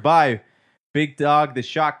joined here by Big Dog, the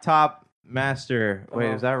Shock Top Master.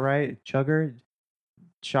 Wait, is that right? Chugger?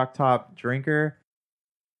 Shock Top Drinker?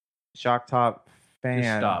 Shock Top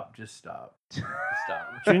Fan. Just stop.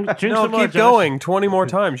 Stop. Drink No, some more, keep Josh. going. 20 more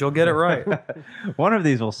times. You'll get it right. One of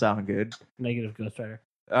these will sound good. Negative Ghost Rider.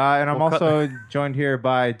 And I'm We'll cut- also joined here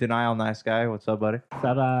by Denial Nice Guy. What's up, buddy?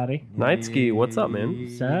 Sabari. Nightski, what's up, man?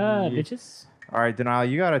 Sup, bitches? All right, Denial,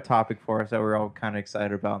 you got a topic for us that we're all kind of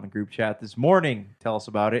excited about in the group chat this morning. Tell us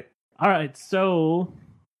about it. All right, so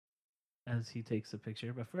as he takes a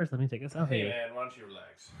picture, but first let me take a selfie. man, why don't you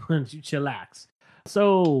relax? Why don't you chillax?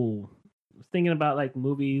 So, I was thinking about like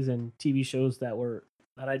movies and TV shows that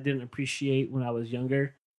I didn't appreciate when I was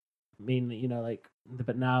younger. I mean, you know, like,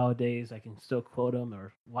 but nowadays I can still quote them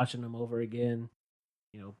or watching them over again.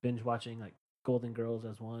 You know, binge watching like Golden Girls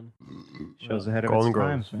as one. Shows ahead of Golden its Girls.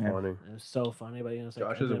 times, man. Funny. It was so funny, but you know, it's like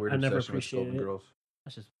Josh has a weird I never obsession with appreciated Golden it. Girls.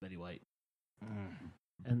 That's just Betty White.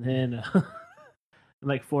 And then,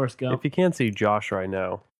 like Forrest Gump, If you can't see Josh right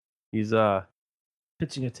now, he's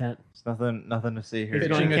pitching a tent. It's nothing to see here. He's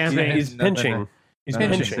guys. going camping. he's Nothing to- pinching. He's nothing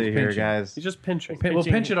to pinching. see here, guys. He's just pinching. We'll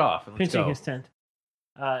pinch it off. And let's Pinching go. his tent.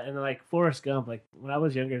 And then, like Forrest Gump, like when I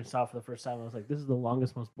was younger and saw it for the first time, I was like, "This is the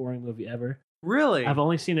longest, most boring movie ever." Really? I've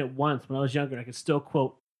only seen it once when I was younger. And I could still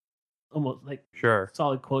quote almost like Sure.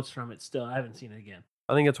 solid quotes from it. Still, I haven't seen it again.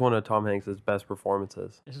 I think it's one of Tom Hanks' best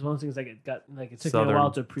performances. It's just one of those things like it took me Southern a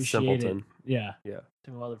while to appreciate simpleton. it. Yeah, Yeah. took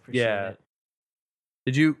me a while to appreciate Yeah. it.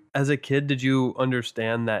 Did you, as a kid, did you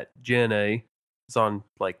understand that Jenna is on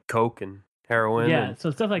like coke and heroin? Yeah, and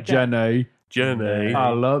so stuff like that. Jenny. Jenna. I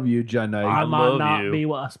love you, Jenny. I might love not you. be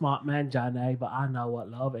what a smart man, Johnny, but I know what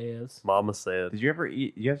love is. Mama said. Did you ever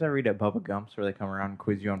eat? You guys ever eat at Bubba Gump's where they come around and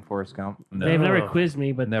quiz you on Forrest Gump? They've never No. quizzed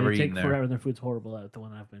me, but Never they take eaten there. forever. Their food's horrible at the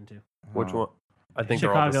one I've been to. Which Oh. one? I think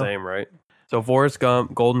they're all the Chicago. same, right? So Forrest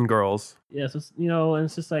Gump, Golden Girls. Yeah, so it's, and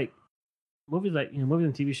it's just like movies movies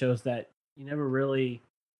and TV shows that you never really,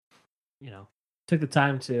 took the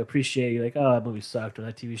time to appreciate. You're like, oh, that movie sucked, or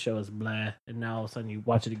that TV show is blah, and now all of a sudden you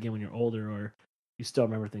watch it again when you're older, or you still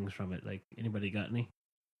remember things from it. Like, anybody got any?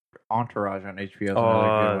 Entourage on HBO is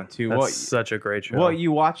another good one too. That's such a great show. Well,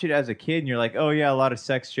 you watch it as a kid and you're like, oh yeah, a lot of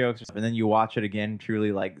sex jokes, and then you watch it again,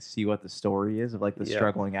 truly like see what the story is of like the Yeah.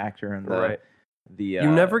 struggling actor and the Right. the.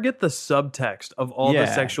 You never get the subtext of all the Yeah,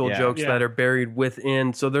 sexual yeah. jokes Yeah. that are buried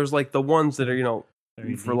within. So there's like the ones that are,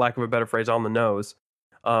 Very for deep. lack of a better phrase, on the nose.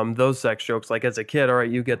 Those sex jokes, like as a kid, all right,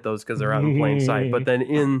 you get those because they're out in plain sight. But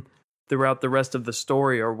then throughout the rest of the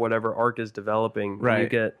story or whatever arc is developing, you Right.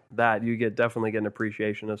 definitely get an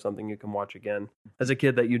appreciation of something you can watch again as a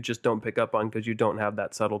kid that you just don't pick up on because you don't have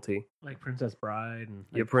that subtlety. Like Princess Bride and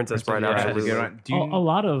Yeah, Princess Bride, Bride is a absolutely. good one. Do you a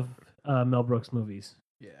lot of Mel Brooks movies.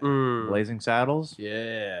 Yeah. Mm. Blazing Saddles?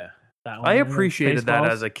 Yeah. That I one, appreciated that Spaceballs.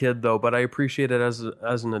 as a kid, though, but I appreciate it as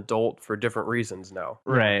an adult for different reasons now.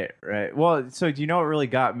 Right. Well, so do you know what really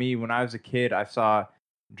got me when I was a kid? I saw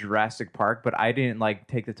Jurassic Park, but I didn't like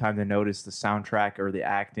take the time to notice the soundtrack or the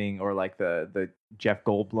acting or like the Jeff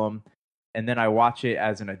Goldblum. And then I watch it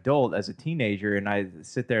as an adult, as a teenager, and I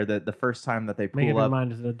sit there the first time that they Make up pull your up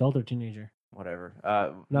mind as an adult or teenager. whatever.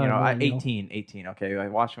 No, no, 18. Okay, I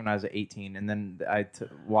watched when I was 18, and then I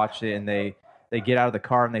watched it, and they get out of the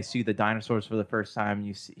car and they see the dinosaurs for the first time.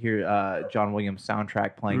 You hear John Williams'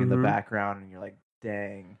 soundtrack playing in the Mhm. background, and you're like,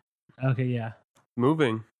 dang. Okay, yeah,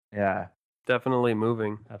 Moving. Yeah. Definitely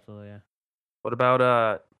moving. absolutely, yeah. What about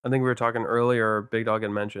I think we were talking earlier, Big Dog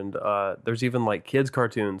had mentioned, there's even like kids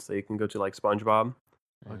cartoons that you can go to, like SpongeBob.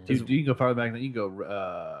 Dude, you can go farther back than you can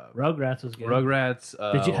go. Rugrats was good. Rugrats.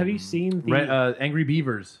 Have you seen the Angry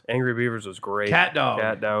Beavers? Angry Beavers was great. Cat Dog.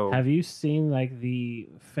 Have you seen like the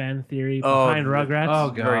fan theory behind Rugrats? Oh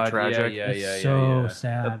god, Very tragic. It's so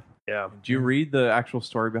sad. Yeah. Do you read the actual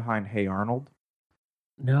story behind Hey Arnold?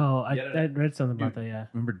 No, I read something about that. Yeah.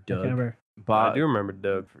 Remember I Doug? can't remember. I do remember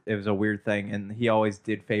Doug. It was a weird thing, and he always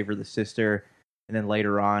did favor the sister. And then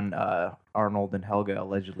later on, Arnold and Helga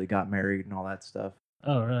allegedly got married and all that stuff.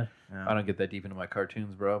 Oh, really? Yeah. I don't get that deep into my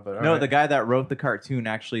cartoons, bro. But No, the guy that wrote the cartoon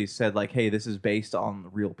actually said like, "Hey, this is based on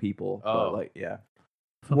real people." Oh. But, like, yeah.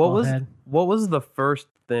 What was the first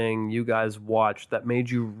thing you guys watched that made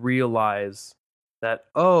you realize that,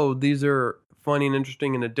 oh, these are funny and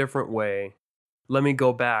interesting in a different way? Let me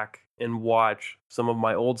go back and watch some of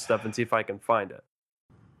my old stuff and see if I can find it.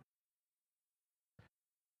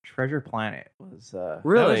 Treasure Planet was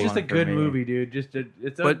Really? That was just a one for good me. movie, dude.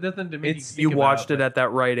 It's But nothing to make you think watched about, it at that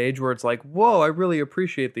right age where it's like, whoa, I really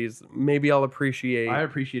appreciate these. Maybe I'll appreciate. I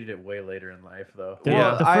appreciated it way later in life, though. The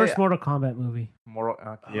first Mortal Kombat movie.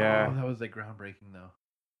 Yeah. Oh, that was like groundbreaking, though.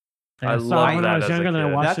 I saw it when I was younger, and then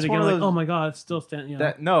I watched it again. Like, oh my god, it's still standing. You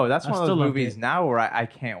know, That's I one of still those loved movies it. now where I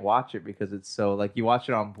can't watch it because it's so like you watch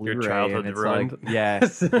it on Blu-ray childhood and it's ruined.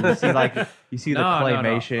 like you see the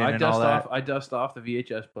claymation and all that. I dust off the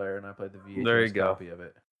VHS player and I played the VHS There you go. copy of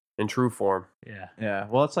it. in true form. Yeah. Yeah.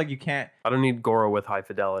 Well, it's like you can't. I don't need Goro with high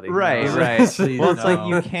fidelity. Right, No. right. Well, it's like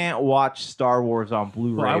you can't watch Star Wars on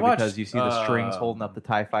Blu-ray Well, I watched, because you see the strings holding up the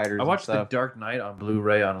TIE fighters. I watched and The stuff. Dark Knight on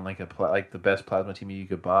Blu-ray on like like the best plasma TV you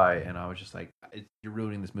could buy, and I was just like, "You're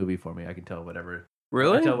ruining this movie for me." I can tell whatever.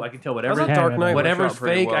 Really? I can tell whatever. I thought Dark Knight was whatever's shot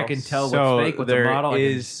pretty fake, I well. can tell So what's fake with there the model.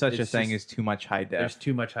 is such a it's thing just- as too much high def. There's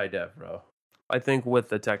too much high def, bro. I think with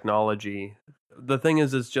the technology, the thing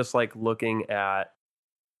is, it's just like looking at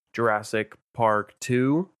Jurassic Park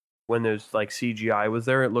 2 when there's like CGI was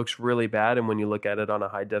there. It looks really bad, and when you look at it on a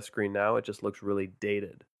high def screen now, it just looks really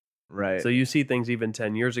dated. Right. So you see things even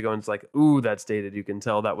 10 years ago, and it's like, ooh, that's dated. You can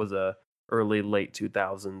tell that was a early late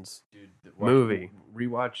 2000s movie.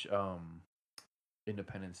 Rewatch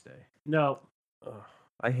Independence Day. No. Ugh,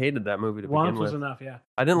 I hated that movie to Once begin was with. enough, yeah.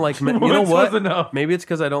 I didn't like. You know Once what? was enough. Maybe it's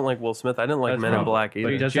because I don't like Will Smith. I didn't like That's Men in probably- Black But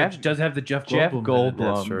either. he does have the Jeff Jeff Goldblum.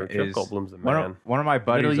 That's true. Goldblum Jeff is Goldblum's the one man. of my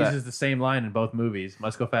buddies. Literally that- uses the same line in both movies.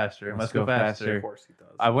 Must go faster. Must go faster. Of course he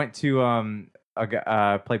does. I went to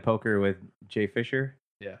play poker with Jay Fisher.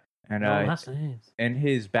 Yeah. And Oh, that's nice. in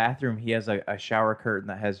his bathroom, he has a shower curtain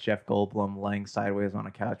that has Jeff Goldblum laying sideways on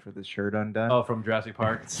a couch with his shirt undone. Oh, from Jurassic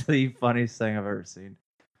Park. It's the funniest thing I've ever seen.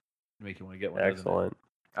 Make you want to get one. doesn't it? Excellent.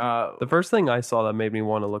 The first thing I saw that made me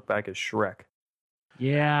want to look back is Shrek.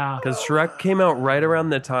 Yeah. Because Shrek came out right around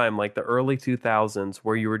the time, like the early 2000s,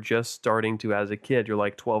 where you were just starting to, as a kid, you're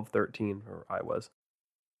like 12, 13, or I was,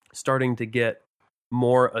 starting to get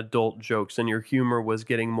more adult jokes, and your humor was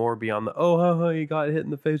getting more beyond the, oh, haha, you got hit in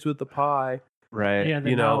the face with the pie. Right. Yeah, then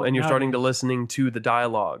You know, now- and you're starting to nowadays- listening to the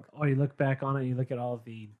dialogue. Or you look back on it, you look at all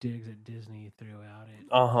the digs that Disney threw out it.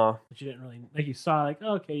 Uh-huh. But you didn't really, like, you saw, like,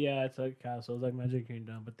 okay, yeah, it's like castle, it's like Magic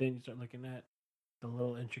Kingdom. But then you start looking at the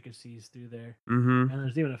little intricacies through there. Mm-hmm. And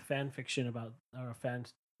there's even a fan fiction about, or a fan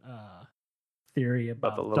theory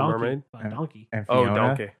about the Little Donkey. Mermaid? About Donkey. And Oh, Fiona.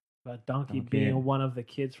 Donkey. About Donkey Donkey. being one of the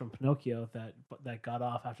kids from Pinocchio that got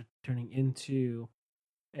off after turning into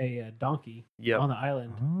a donkey Yep. on the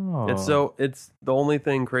island. Oh. It's the only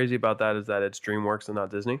thing crazy about that is that it's DreamWorks and not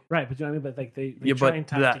Disney. Right, but you know what I mean? But like they Yeah, try but and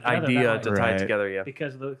tie it that together idea that to way. tie it Right. together, yeah.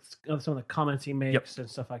 Because of some of the comments he makes and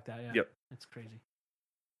stuff like that. Yeah. Yep. It's crazy.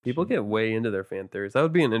 People get way into their fan theories. That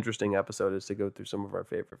would be an interesting episode, is to go through some of our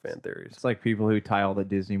favorite fan theories. It's like people who tie all the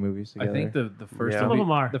Disney movies I together. think the first Yeah. Some of them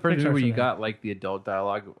are. the first Pixar's movie where you for got like the adult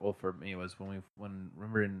dialogue. Well, for me was when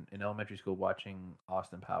remember in elementary school watching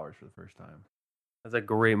Austin Powers for the first time. That's a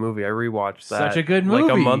great movie. I rewatched that. Such a good like a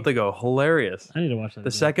movie. month ago. Hilarious. I need to watch that. The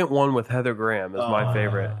again. second one with Heather Graham is my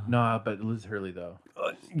favorite. No, but Liz Hurley though.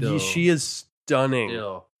 Yeah, she is stunning.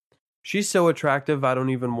 Still. She's so attractive, I don't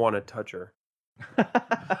even want to touch her.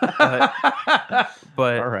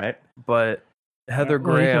 But all right. but Heather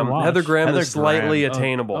Well, you can Graham, watch. Heather Graham Heather is slightly Graham.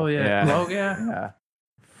 attainable. Oh yeah. Yeah. Oh yeah. Yeah.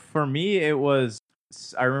 For me, it was.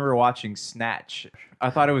 I remember watching Snatch. I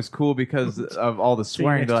thought it was cool because of all the See you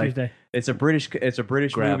swearing. next Like, Tuesday. it's a British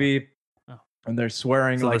Grab. movie, Oh. and they're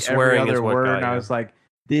swearing So the like swearing every is other what word. got And I you. was like,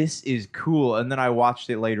 "This is cool." And then I watched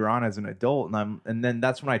it later on as an adult, and then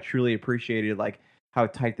that's when I truly appreciated like how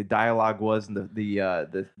tight the dialogue was and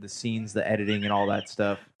the scenes, the editing, and all that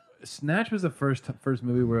stuff. Snatch was the first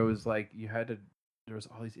movie where it was like you had to. There was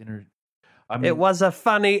all these inner. I mean, It was a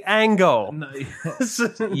funny angle.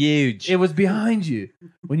 Huge. It was behind you.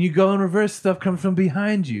 When you go in reverse, stuff comes from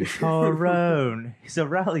behind you. Tyrone. He's a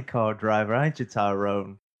rally car driver, ain't you,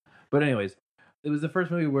 Tyrone? But anyways, it was the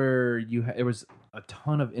first movie where there was a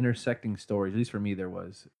ton of intersecting stories. At least for me, there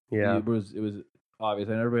was. Yeah. It was obvious.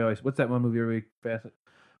 And everybody always, what's that one movie? Everybody what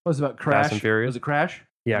was it about? Crash. Fast and Furious? Was it Crash?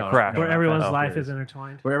 Yeah, Crash. Where not everyone's Fast and life Furious. is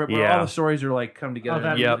intertwined. Where Yeah. all the stories are like come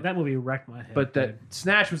together. That movie wrecked my head. But that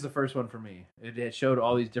Snatch was the first one for me. It showed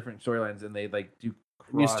all these different storylines, and they like do.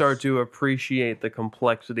 You start to appreciate the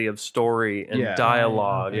complexity of story and Yeah.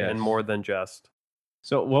 dialogue Yes. and more than just.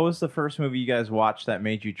 So, what was the first movie you guys watched that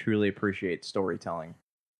made you truly appreciate storytelling?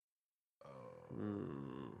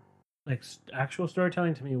 like actual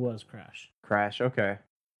storytelling to me was Crash. Crash, okay.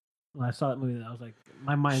 When I saw that movie, I was like,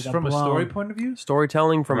 my mind got From blown. a story point of view?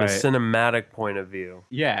 Storytelling from Right. a cinematic point of view.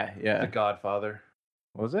 Yeah, yeah. The Godfather.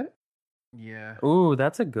 Was it? Yeah. Ooh,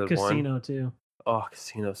 that's a good one. Casino too. Oh,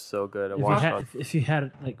 Casino's so good. I If you, watched had, on. if you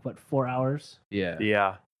had like what 4 hours? Yeah.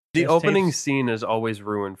 Yeah. The Just opening tapes. scene is always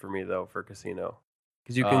ruined for me, though, for Casino.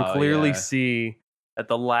 Because you can clearly yeah. see at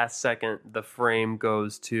the last second the frame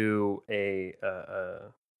goes to a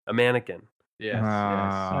mannequin. Yes.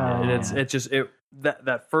 Ah. And it's just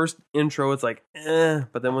that first intro, it's like,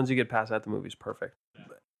 but then once you get past that, the movie's perfect.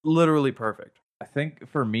 Literally perfect. I think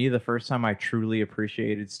for me, the first time I truly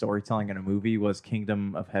appreciated storytelling in a movie was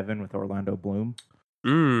Kingdom of Heaven with Orlando Bloom.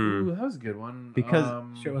 Ooh, that was a good one. Because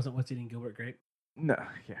Sure wasn't What's Eating Gilbert Grape? no,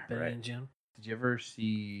 yeah, Benny right. and Jim. Did you ever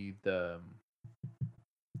see the?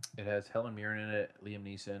 It has Helen Mirren in it, Liam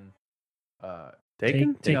Neeson.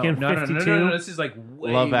 Taken? Taken no, 52. no. This is like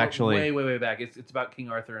way, Love Actually. way back. It's about King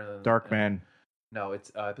Arthur and Darkman. No,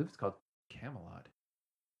 it's I believe it's called Camelot.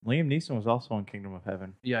 Liam Neeson was also in Kingdom of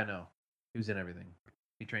Heaven. Yeah, I know. He was in everything.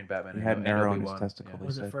 He trained Batman. He and had an and arrow in his Obi-Wan. testicle. Yeah.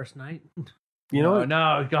 Was it First Night? You know what?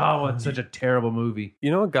 No, God, it's such a terrible movie.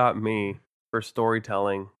 You know what got me for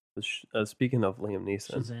storytelling? Speaking of Liam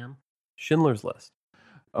Neeson, Shazam. Schindler's List.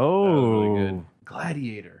 Oh, Really good.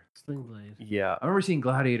 Gladiator. Sling Blade. Yeah, I remember seeing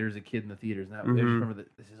Gladiator as a kid in the theaters, and I just remember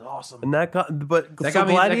that this is awesome. and that got but That so got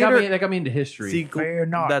me. Gladiator. That got me into history. See,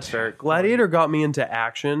 that's fair. Gladiator got me into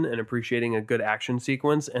action and appreciating a good action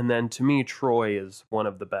sequence, and then to me, Troy is one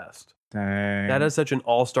of the best. dang. That is such an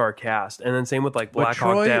all-star cast, and then same with like But Black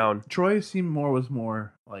Hawk Down. Troy was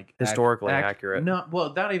more like Historically accurate. No,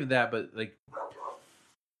 well, not even that, but like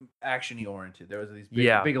actiony oriented. There was these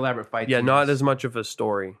big elaborate fights. Yeah, not as much of a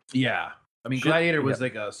story. Yeah, I mean, Gladiator was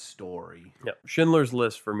like a story. Yeah, Schindler's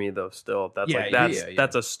List for me though. Still, that's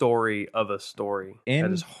that's a story of a story.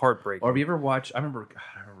 That is heartbreaking. Or have you ever watched? I remember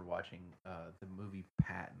watching the movie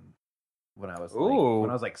Patton when I was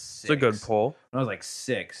like 6. It's a good pull. When I was like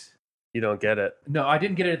 6. You don't get it. No, I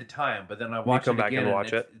didn't get it at the time, but then I watched come it back again and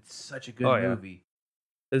watch it. It's such a good movie.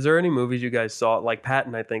 Is there any movies you guys saw like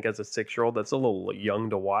Patton? I think as a 6-year-old, that's a little young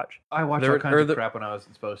to watch. I watched all kinds of crap when I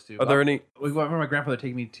wasn't supposed to. Are there any? I remember my grandfather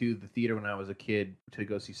taking me to the theater when I was a kid to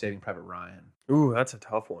go see Saving Private Ryan. Ooh, that's a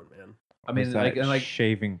tough one, man. I mean, Was that like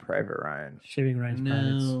Shaving Private Ryan. Shaving Ryan's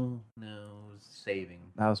Privates. no, it was Saving.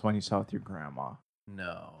 That was one you saw with your grandma.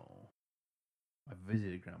 No, I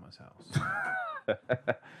visited Grandma's house.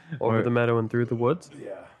 Over the meadow and through the woods.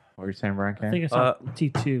 Yeah. What were you saying, Brian? I think I saw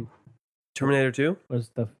T2. Terminator 2 was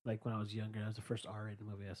the like when I was younger. That was the first R-rated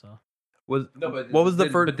movie I saw. was No, but what was the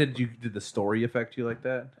first? But did the story affect you like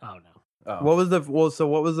that? Oh no. Oh. What was the So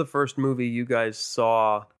what was the first movie you guys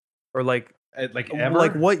saw, or like ever?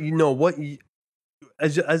 Like what you know? What you,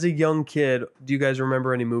 as a young kid, do you guys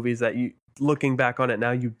remember any movies that you, looking back on it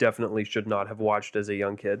now, you definitely should not have watched as a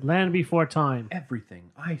young kid? Land Before Time.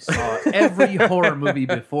 Everything. I saw every horror movie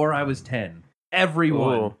before I was 10.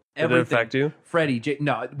 Everyone. Ooh. Did it affect you? Freddy.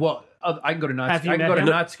 No. Well, I can go to Have you met him?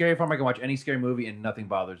 Not Scary Farm. I can watch any scary movie and nothing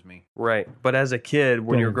bothers me. Right, but as a kid,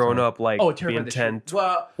 when you're growing up, like Oh, terrified being the 10, shit.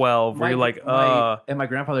 Well, 12, where you're like, at my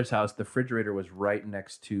grandfather's house, the refrigerator was right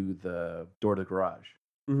next to the door to the garage.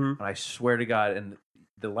 Mhm. And I swear to God, and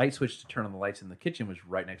the light switch to turn on the lights in the kitchen was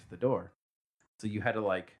right next to the door. So you had to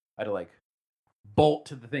bolt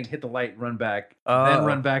to the thing, hit the light, run back, then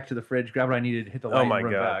run back to the fridge, grab what I needed, hit the light, my and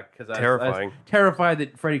run God. back. Because I Terrifying. was terrified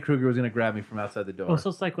that Freddy Krueger was going to grab me from outside the door. Well, so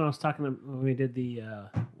it's like when I was talking when we did the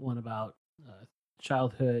one about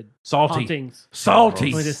childhood Salty. hauntings. Salty.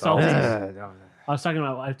 When we did Salties. I was talking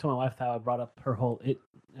about. I told my wife how I brought up her whole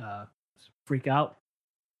freak out.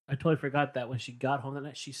 I totally forgot that when she got home that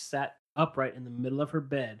night, she sat upright in the middle of her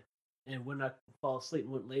bed and would not fall asleep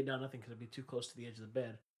and wouldn't lay down nothing because it'd be too close to the edge of the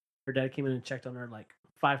bed. Her dad came in and checked on her like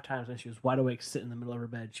 5 times, and she was wide awake, sitting in the middle of her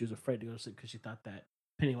bed. She was afraid to go to sleep because she thought that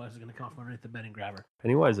Pennywise is going to come off underneath the bed and grab her.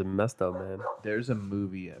 Pennywise is messed up, man. There's a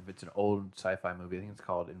movie. It's an old sci-fi movie. I think it's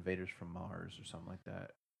called Invaders from Mars or something like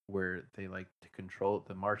that, where they like to control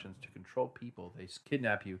the Martians to control people. They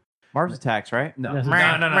kidnap you. Mars Attacks, right? No, Yes,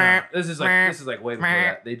 no. This is like way before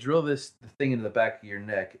that. They drill the thing into the back of your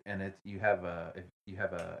neck, and you have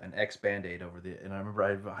an X Band-Aid over the. And I remember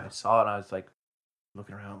I saw it, and I was like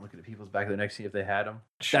looking around, looking at people's back of the neck, see if they had them.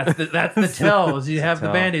 That's the tell. Is you have the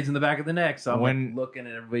Band-Aids in the back of the neck. So I'm like looking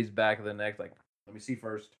at everybody's back of the neck, like, let me see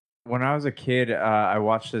first. When I was a kid, I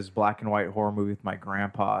watched this black and white horror movie with my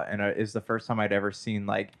grandpa, and it's the first time I'd ever seen,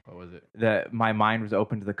 like, what was it? That my mind was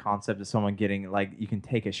open to the concept of someone getting, like, you can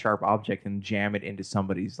take a sharp object and jam it into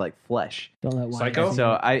somebody's, like, flesh. Don't let Psycho?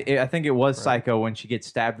 So I think it was Psycho when she gets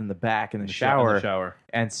stabbed in the back in the shower.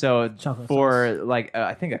 And so for like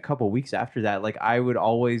I think a couple weeks after that, like I would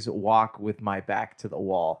always walk with my back to the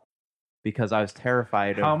wall because I was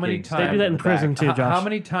terrified of getting stabbed. They do that in prison too, Josh. How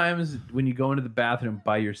many times when you go into the bathroom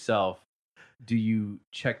by yourself do you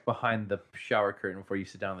check behind the shower curtain before you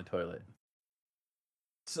sit down in the toilet?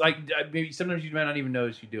 It's like maybe sometimes you might not even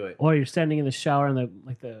notice you do it. Or you're standing in the shower and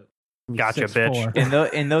the Gotcha,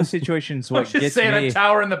 bitch. In those situations, what just gets saying me a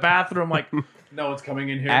tower in the bathroom, like no one's coming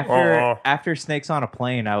in here. After Snakes on a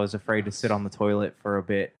Plane, I was afraid to sit on the toilet for a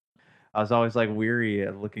bit. I was always like weary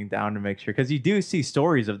of looking down to make sure, because you do see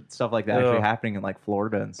stories of stuff like that actually happening in like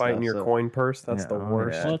Florida and stuff. Biting your coin purse, that's the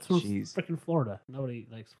worst. Well, it's from freaking Florida. Nobody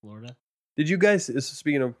likes Florida. Did you guys,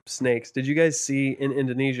 speaking of snakes, did you guys see in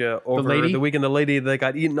Indonesia over the weekend the lady that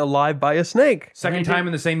got eaten alive by a snake? Second time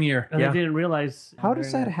in the same year. And I didn't realize. How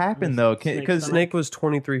does that happen though? Because snake was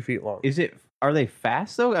 23 feet long. Are they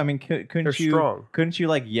fast though? I mean, They're strong. Couldn't you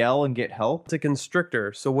like yell and get help? It's a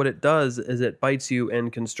constrictor. So what it does is it bites you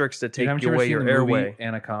and constricts to take Haven't you away ever seen your the movie airway.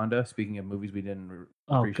 Anaconda. Speaking of movies we didn't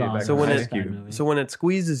Oh, appreciate God. back So in when high it school. so when it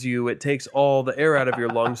squeezes you, it takes all the air out of your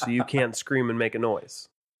lungs, so you can't scream and make a noise.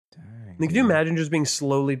 Dang, Can you imagine just being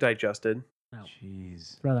slowly digested? No.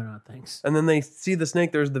 Jeez. Rather not, thanks. And then they see the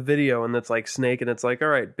snake. There's the video, and it's like snake, and it's like all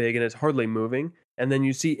right, big, and it's hardly moving. And then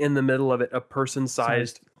you see in the middle of it a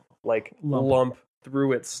person-sized like lump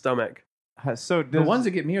through its stomach. So the ones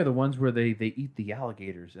that get me are the ones where they eat the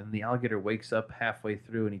alligators, and the alligator wakes up halfway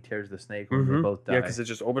through and he tears the snake, and they both die. Yeah, because it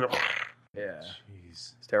just opened up. Yeah.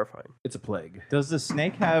 Jeez. It's terrifying. It's a plague. Does the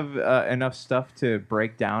snake have enough stuff to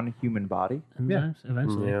break down a human body? Yeah,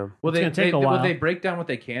 eventually. Yeah. Well, It's gonna take a while. they break down what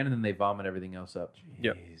they can, and then they vomit everything else up.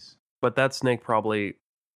 Yeah. But that snake probably,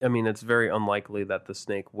 I mean, it's very unlikely that the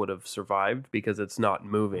snake would have survived because it's not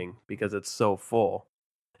moving because it's so full.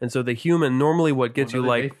 And so the human, normally what gets you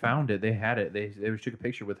like... They found it. They had it. They took a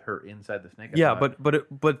picture with her inside the snake. Yeah, but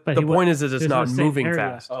the point is it's not moving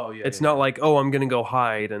fast. Oh, yeah. It's not like, oh, I'm going to go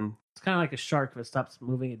hide and... It's kind of like a shark. If it stops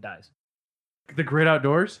moving, it dies. The Great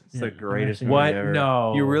Outdoors? It's the greatest movie What? ever.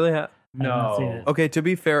 No. You really have... I have not seen it. Okay, to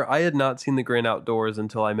be fair, I had not seen The Great Outdoors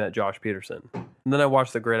until I met Josh Peterson. And then I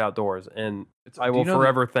watched The Great Outdoors, and I will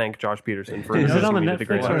forever thank Josh Peterson for introducing me to The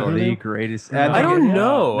Great Outdoors. The greatest. I don't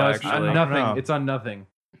know, No, it's actually. on nothing. It's on nothing.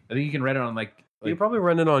 I think you can rent it on You probably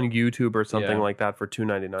rent it on YouTube or something like that for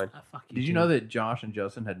 $2.99. Did you know that Josh and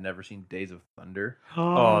Justin had never seen Days of Thunder?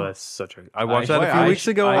 Oh, that's such a... I watched that a few weeks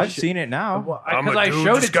ago. I've seen it now. Because I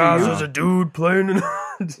showed it to you. as a dude playing in...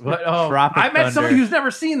 What? Oh, Tropic I met somebody Thunder. who's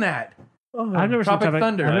never seen that. I've never Tropic seen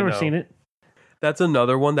Thunder. I've I never know. seen it. That's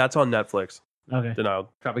another one. That's on Netflix. Okay. Denied.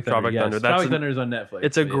 Tropic Tropic Thunder. Thunder. Yes. That's Tropic Thunder is on Netflix.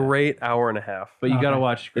 It's a but yeah. great hour and a half. But you got to Okay.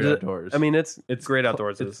 watch Great Is it- Outdoors. I mean, it's Great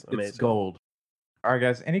Outdoors is amazing. It's gold. All right,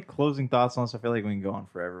 guys. Any closing thoughts on this? I feel like we can go on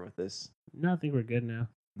forever with this. No, I think we're good now.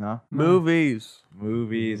 No? Movies.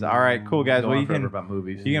 Movies. All right, cool, guys. Go Well, on you forever can about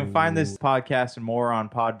movies. You can find this podcast and more on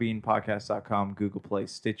Podbean, podcast.com, Google Play,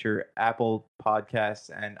 Stitcher, Apple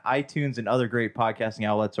Podcasts, and iTunes and other great podcasting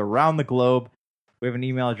outlets around the globe. We have an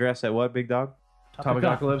email address at what, Big Dog?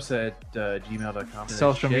 Topicocalypse at gmail.com.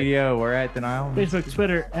 Social media, we're at Denial. Facebook,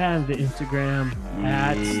 Twitter, and the Instagram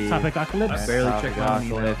at Topicocalypse. I barely check my own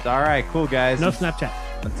email. Topicocalypse. All right, cool, guys. No Snapchat.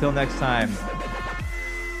 Until next time.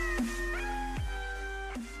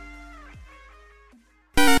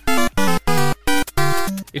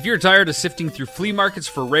 If you're tired of sifting through flea markets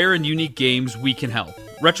for rare and unique games, we can help.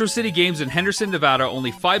 Retro City Games in Henderson, Nevada,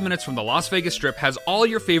 only 5 minutes from the Las Vegas Strip, has all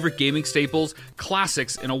your favorite gaming staples,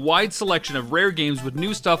 classics, and a wide selection of rare games with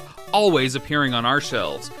new stuff always appearing on our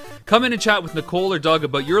shelves. Come in and chat with Nicole or Doug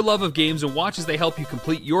about your love of games and watch as they help you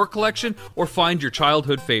complete your collection or find your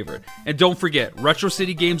childhood favorite. And don't forget, Retro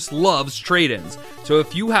City Games loves trade-ins. So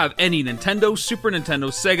if you have any Nintendo, Super Nintendo,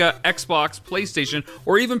 Sega, Xbox, PlayStation,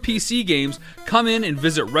 or even PC games, come in and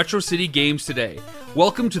visit Retro City Games today.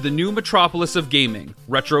 Welcome to the new metropolis of gaming,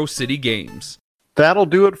 Retro City Games. That'll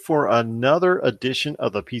do it for another edition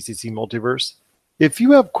of the PCC Multiverse. If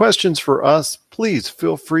you have questions for us, please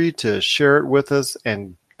feel free to share it with us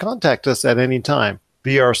and contact us at any time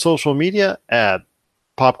via our social media at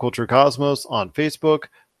Pop Culture Cosmos on Facebook,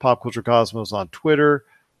 Pop Culture Cosmos on Twitter,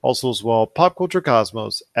 also as well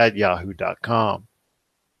popculturecosmos@yahoo.com.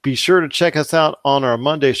 Be sure to check us out on our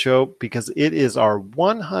Monday show because it is our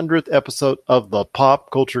 100th episode of the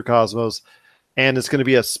Pop Culture Cosmos, and it's going to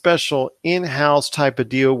be a special in-house type of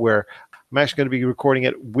deal where I'm actually going to be recording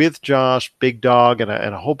it with Josh, Big Dog, and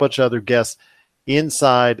a whole bunch of other guests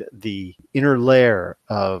inside the inner lair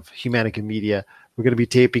of Humanica Media. We're going to be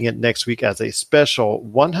taping it next week as a special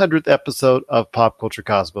 100th episode of Pop Culture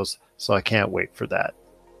Cosmos, so I can't wait for that.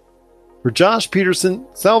 For Josh Peterson,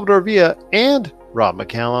 Salvador Villa, and Rob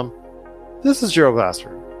McCallum, this is Gerald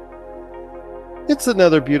Glassford. It's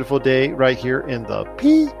another beautiful day right here in the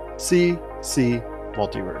PCC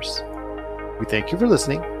Multiverse. We thank you for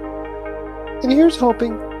listening. And here's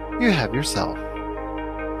hoping you have yourself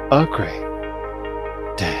a great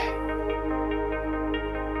day.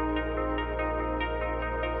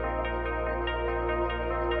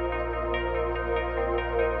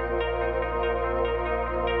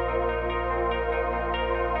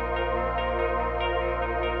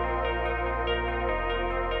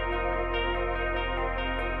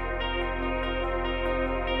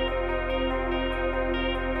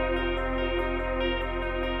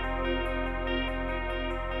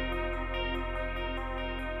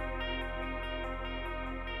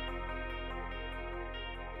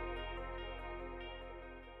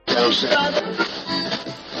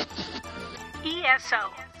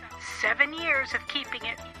 ESO. 7 years of keeping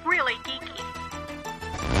it really geeky.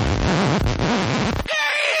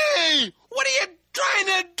 Hey! What are you trying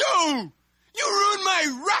to do? You ruined my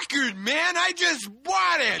record, man. I just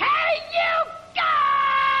bought it. Hey, you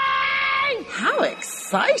guys! How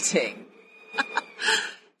exciting.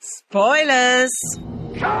 Spoilers.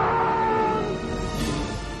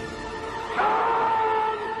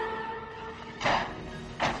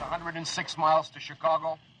 It's 106 miles to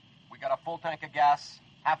Chicago. We got a full tank of gas,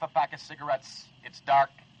 half a pack of cigarettes. It's dark,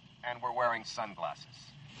 and we're wearing sunglasses.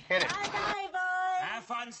 Hit it. Bye, boys. Have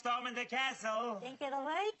fun storming the castle. Think it'll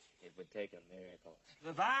work? It would take a miracle.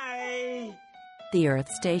 Goodbye. The Earth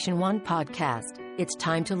Station One podcast. It's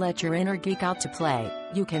time to let your inner geek out to play.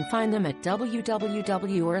 You can find them at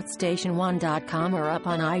www.earthstation1.com or up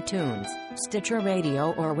on iTunes, Stitcher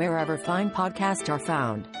Radio, or wherever fine podcasts are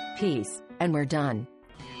found. Peace, and we're done.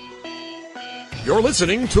 You're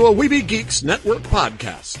listening to a Weeby Geeks Network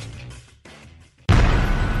podcast.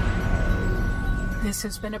 This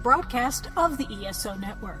has been a broadcast of the ESO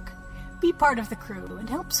Network. Be part of the crew and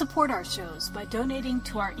help support our shows by donating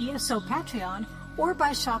to our ESO Patreon or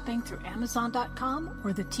by shopping through Amazon.com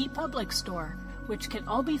or the TeePublic store, which can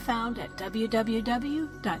all be found at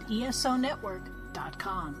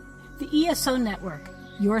www.esonetwork.com. The ESO Network,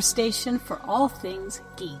 your station for all things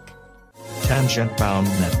geek. Tangent Bound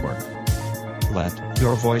Network. Let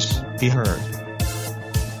your voice be heard.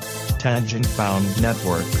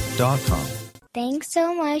 TangentBoundNetwork.com. Thanks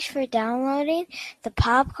so much for downloading the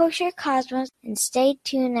Pop Culture Cosmos, and stay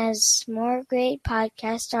tuned as more great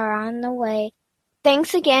podcasts are on the way.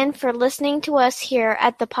 Thanks again for listening to us here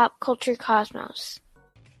at the Pop Culture Cosmos.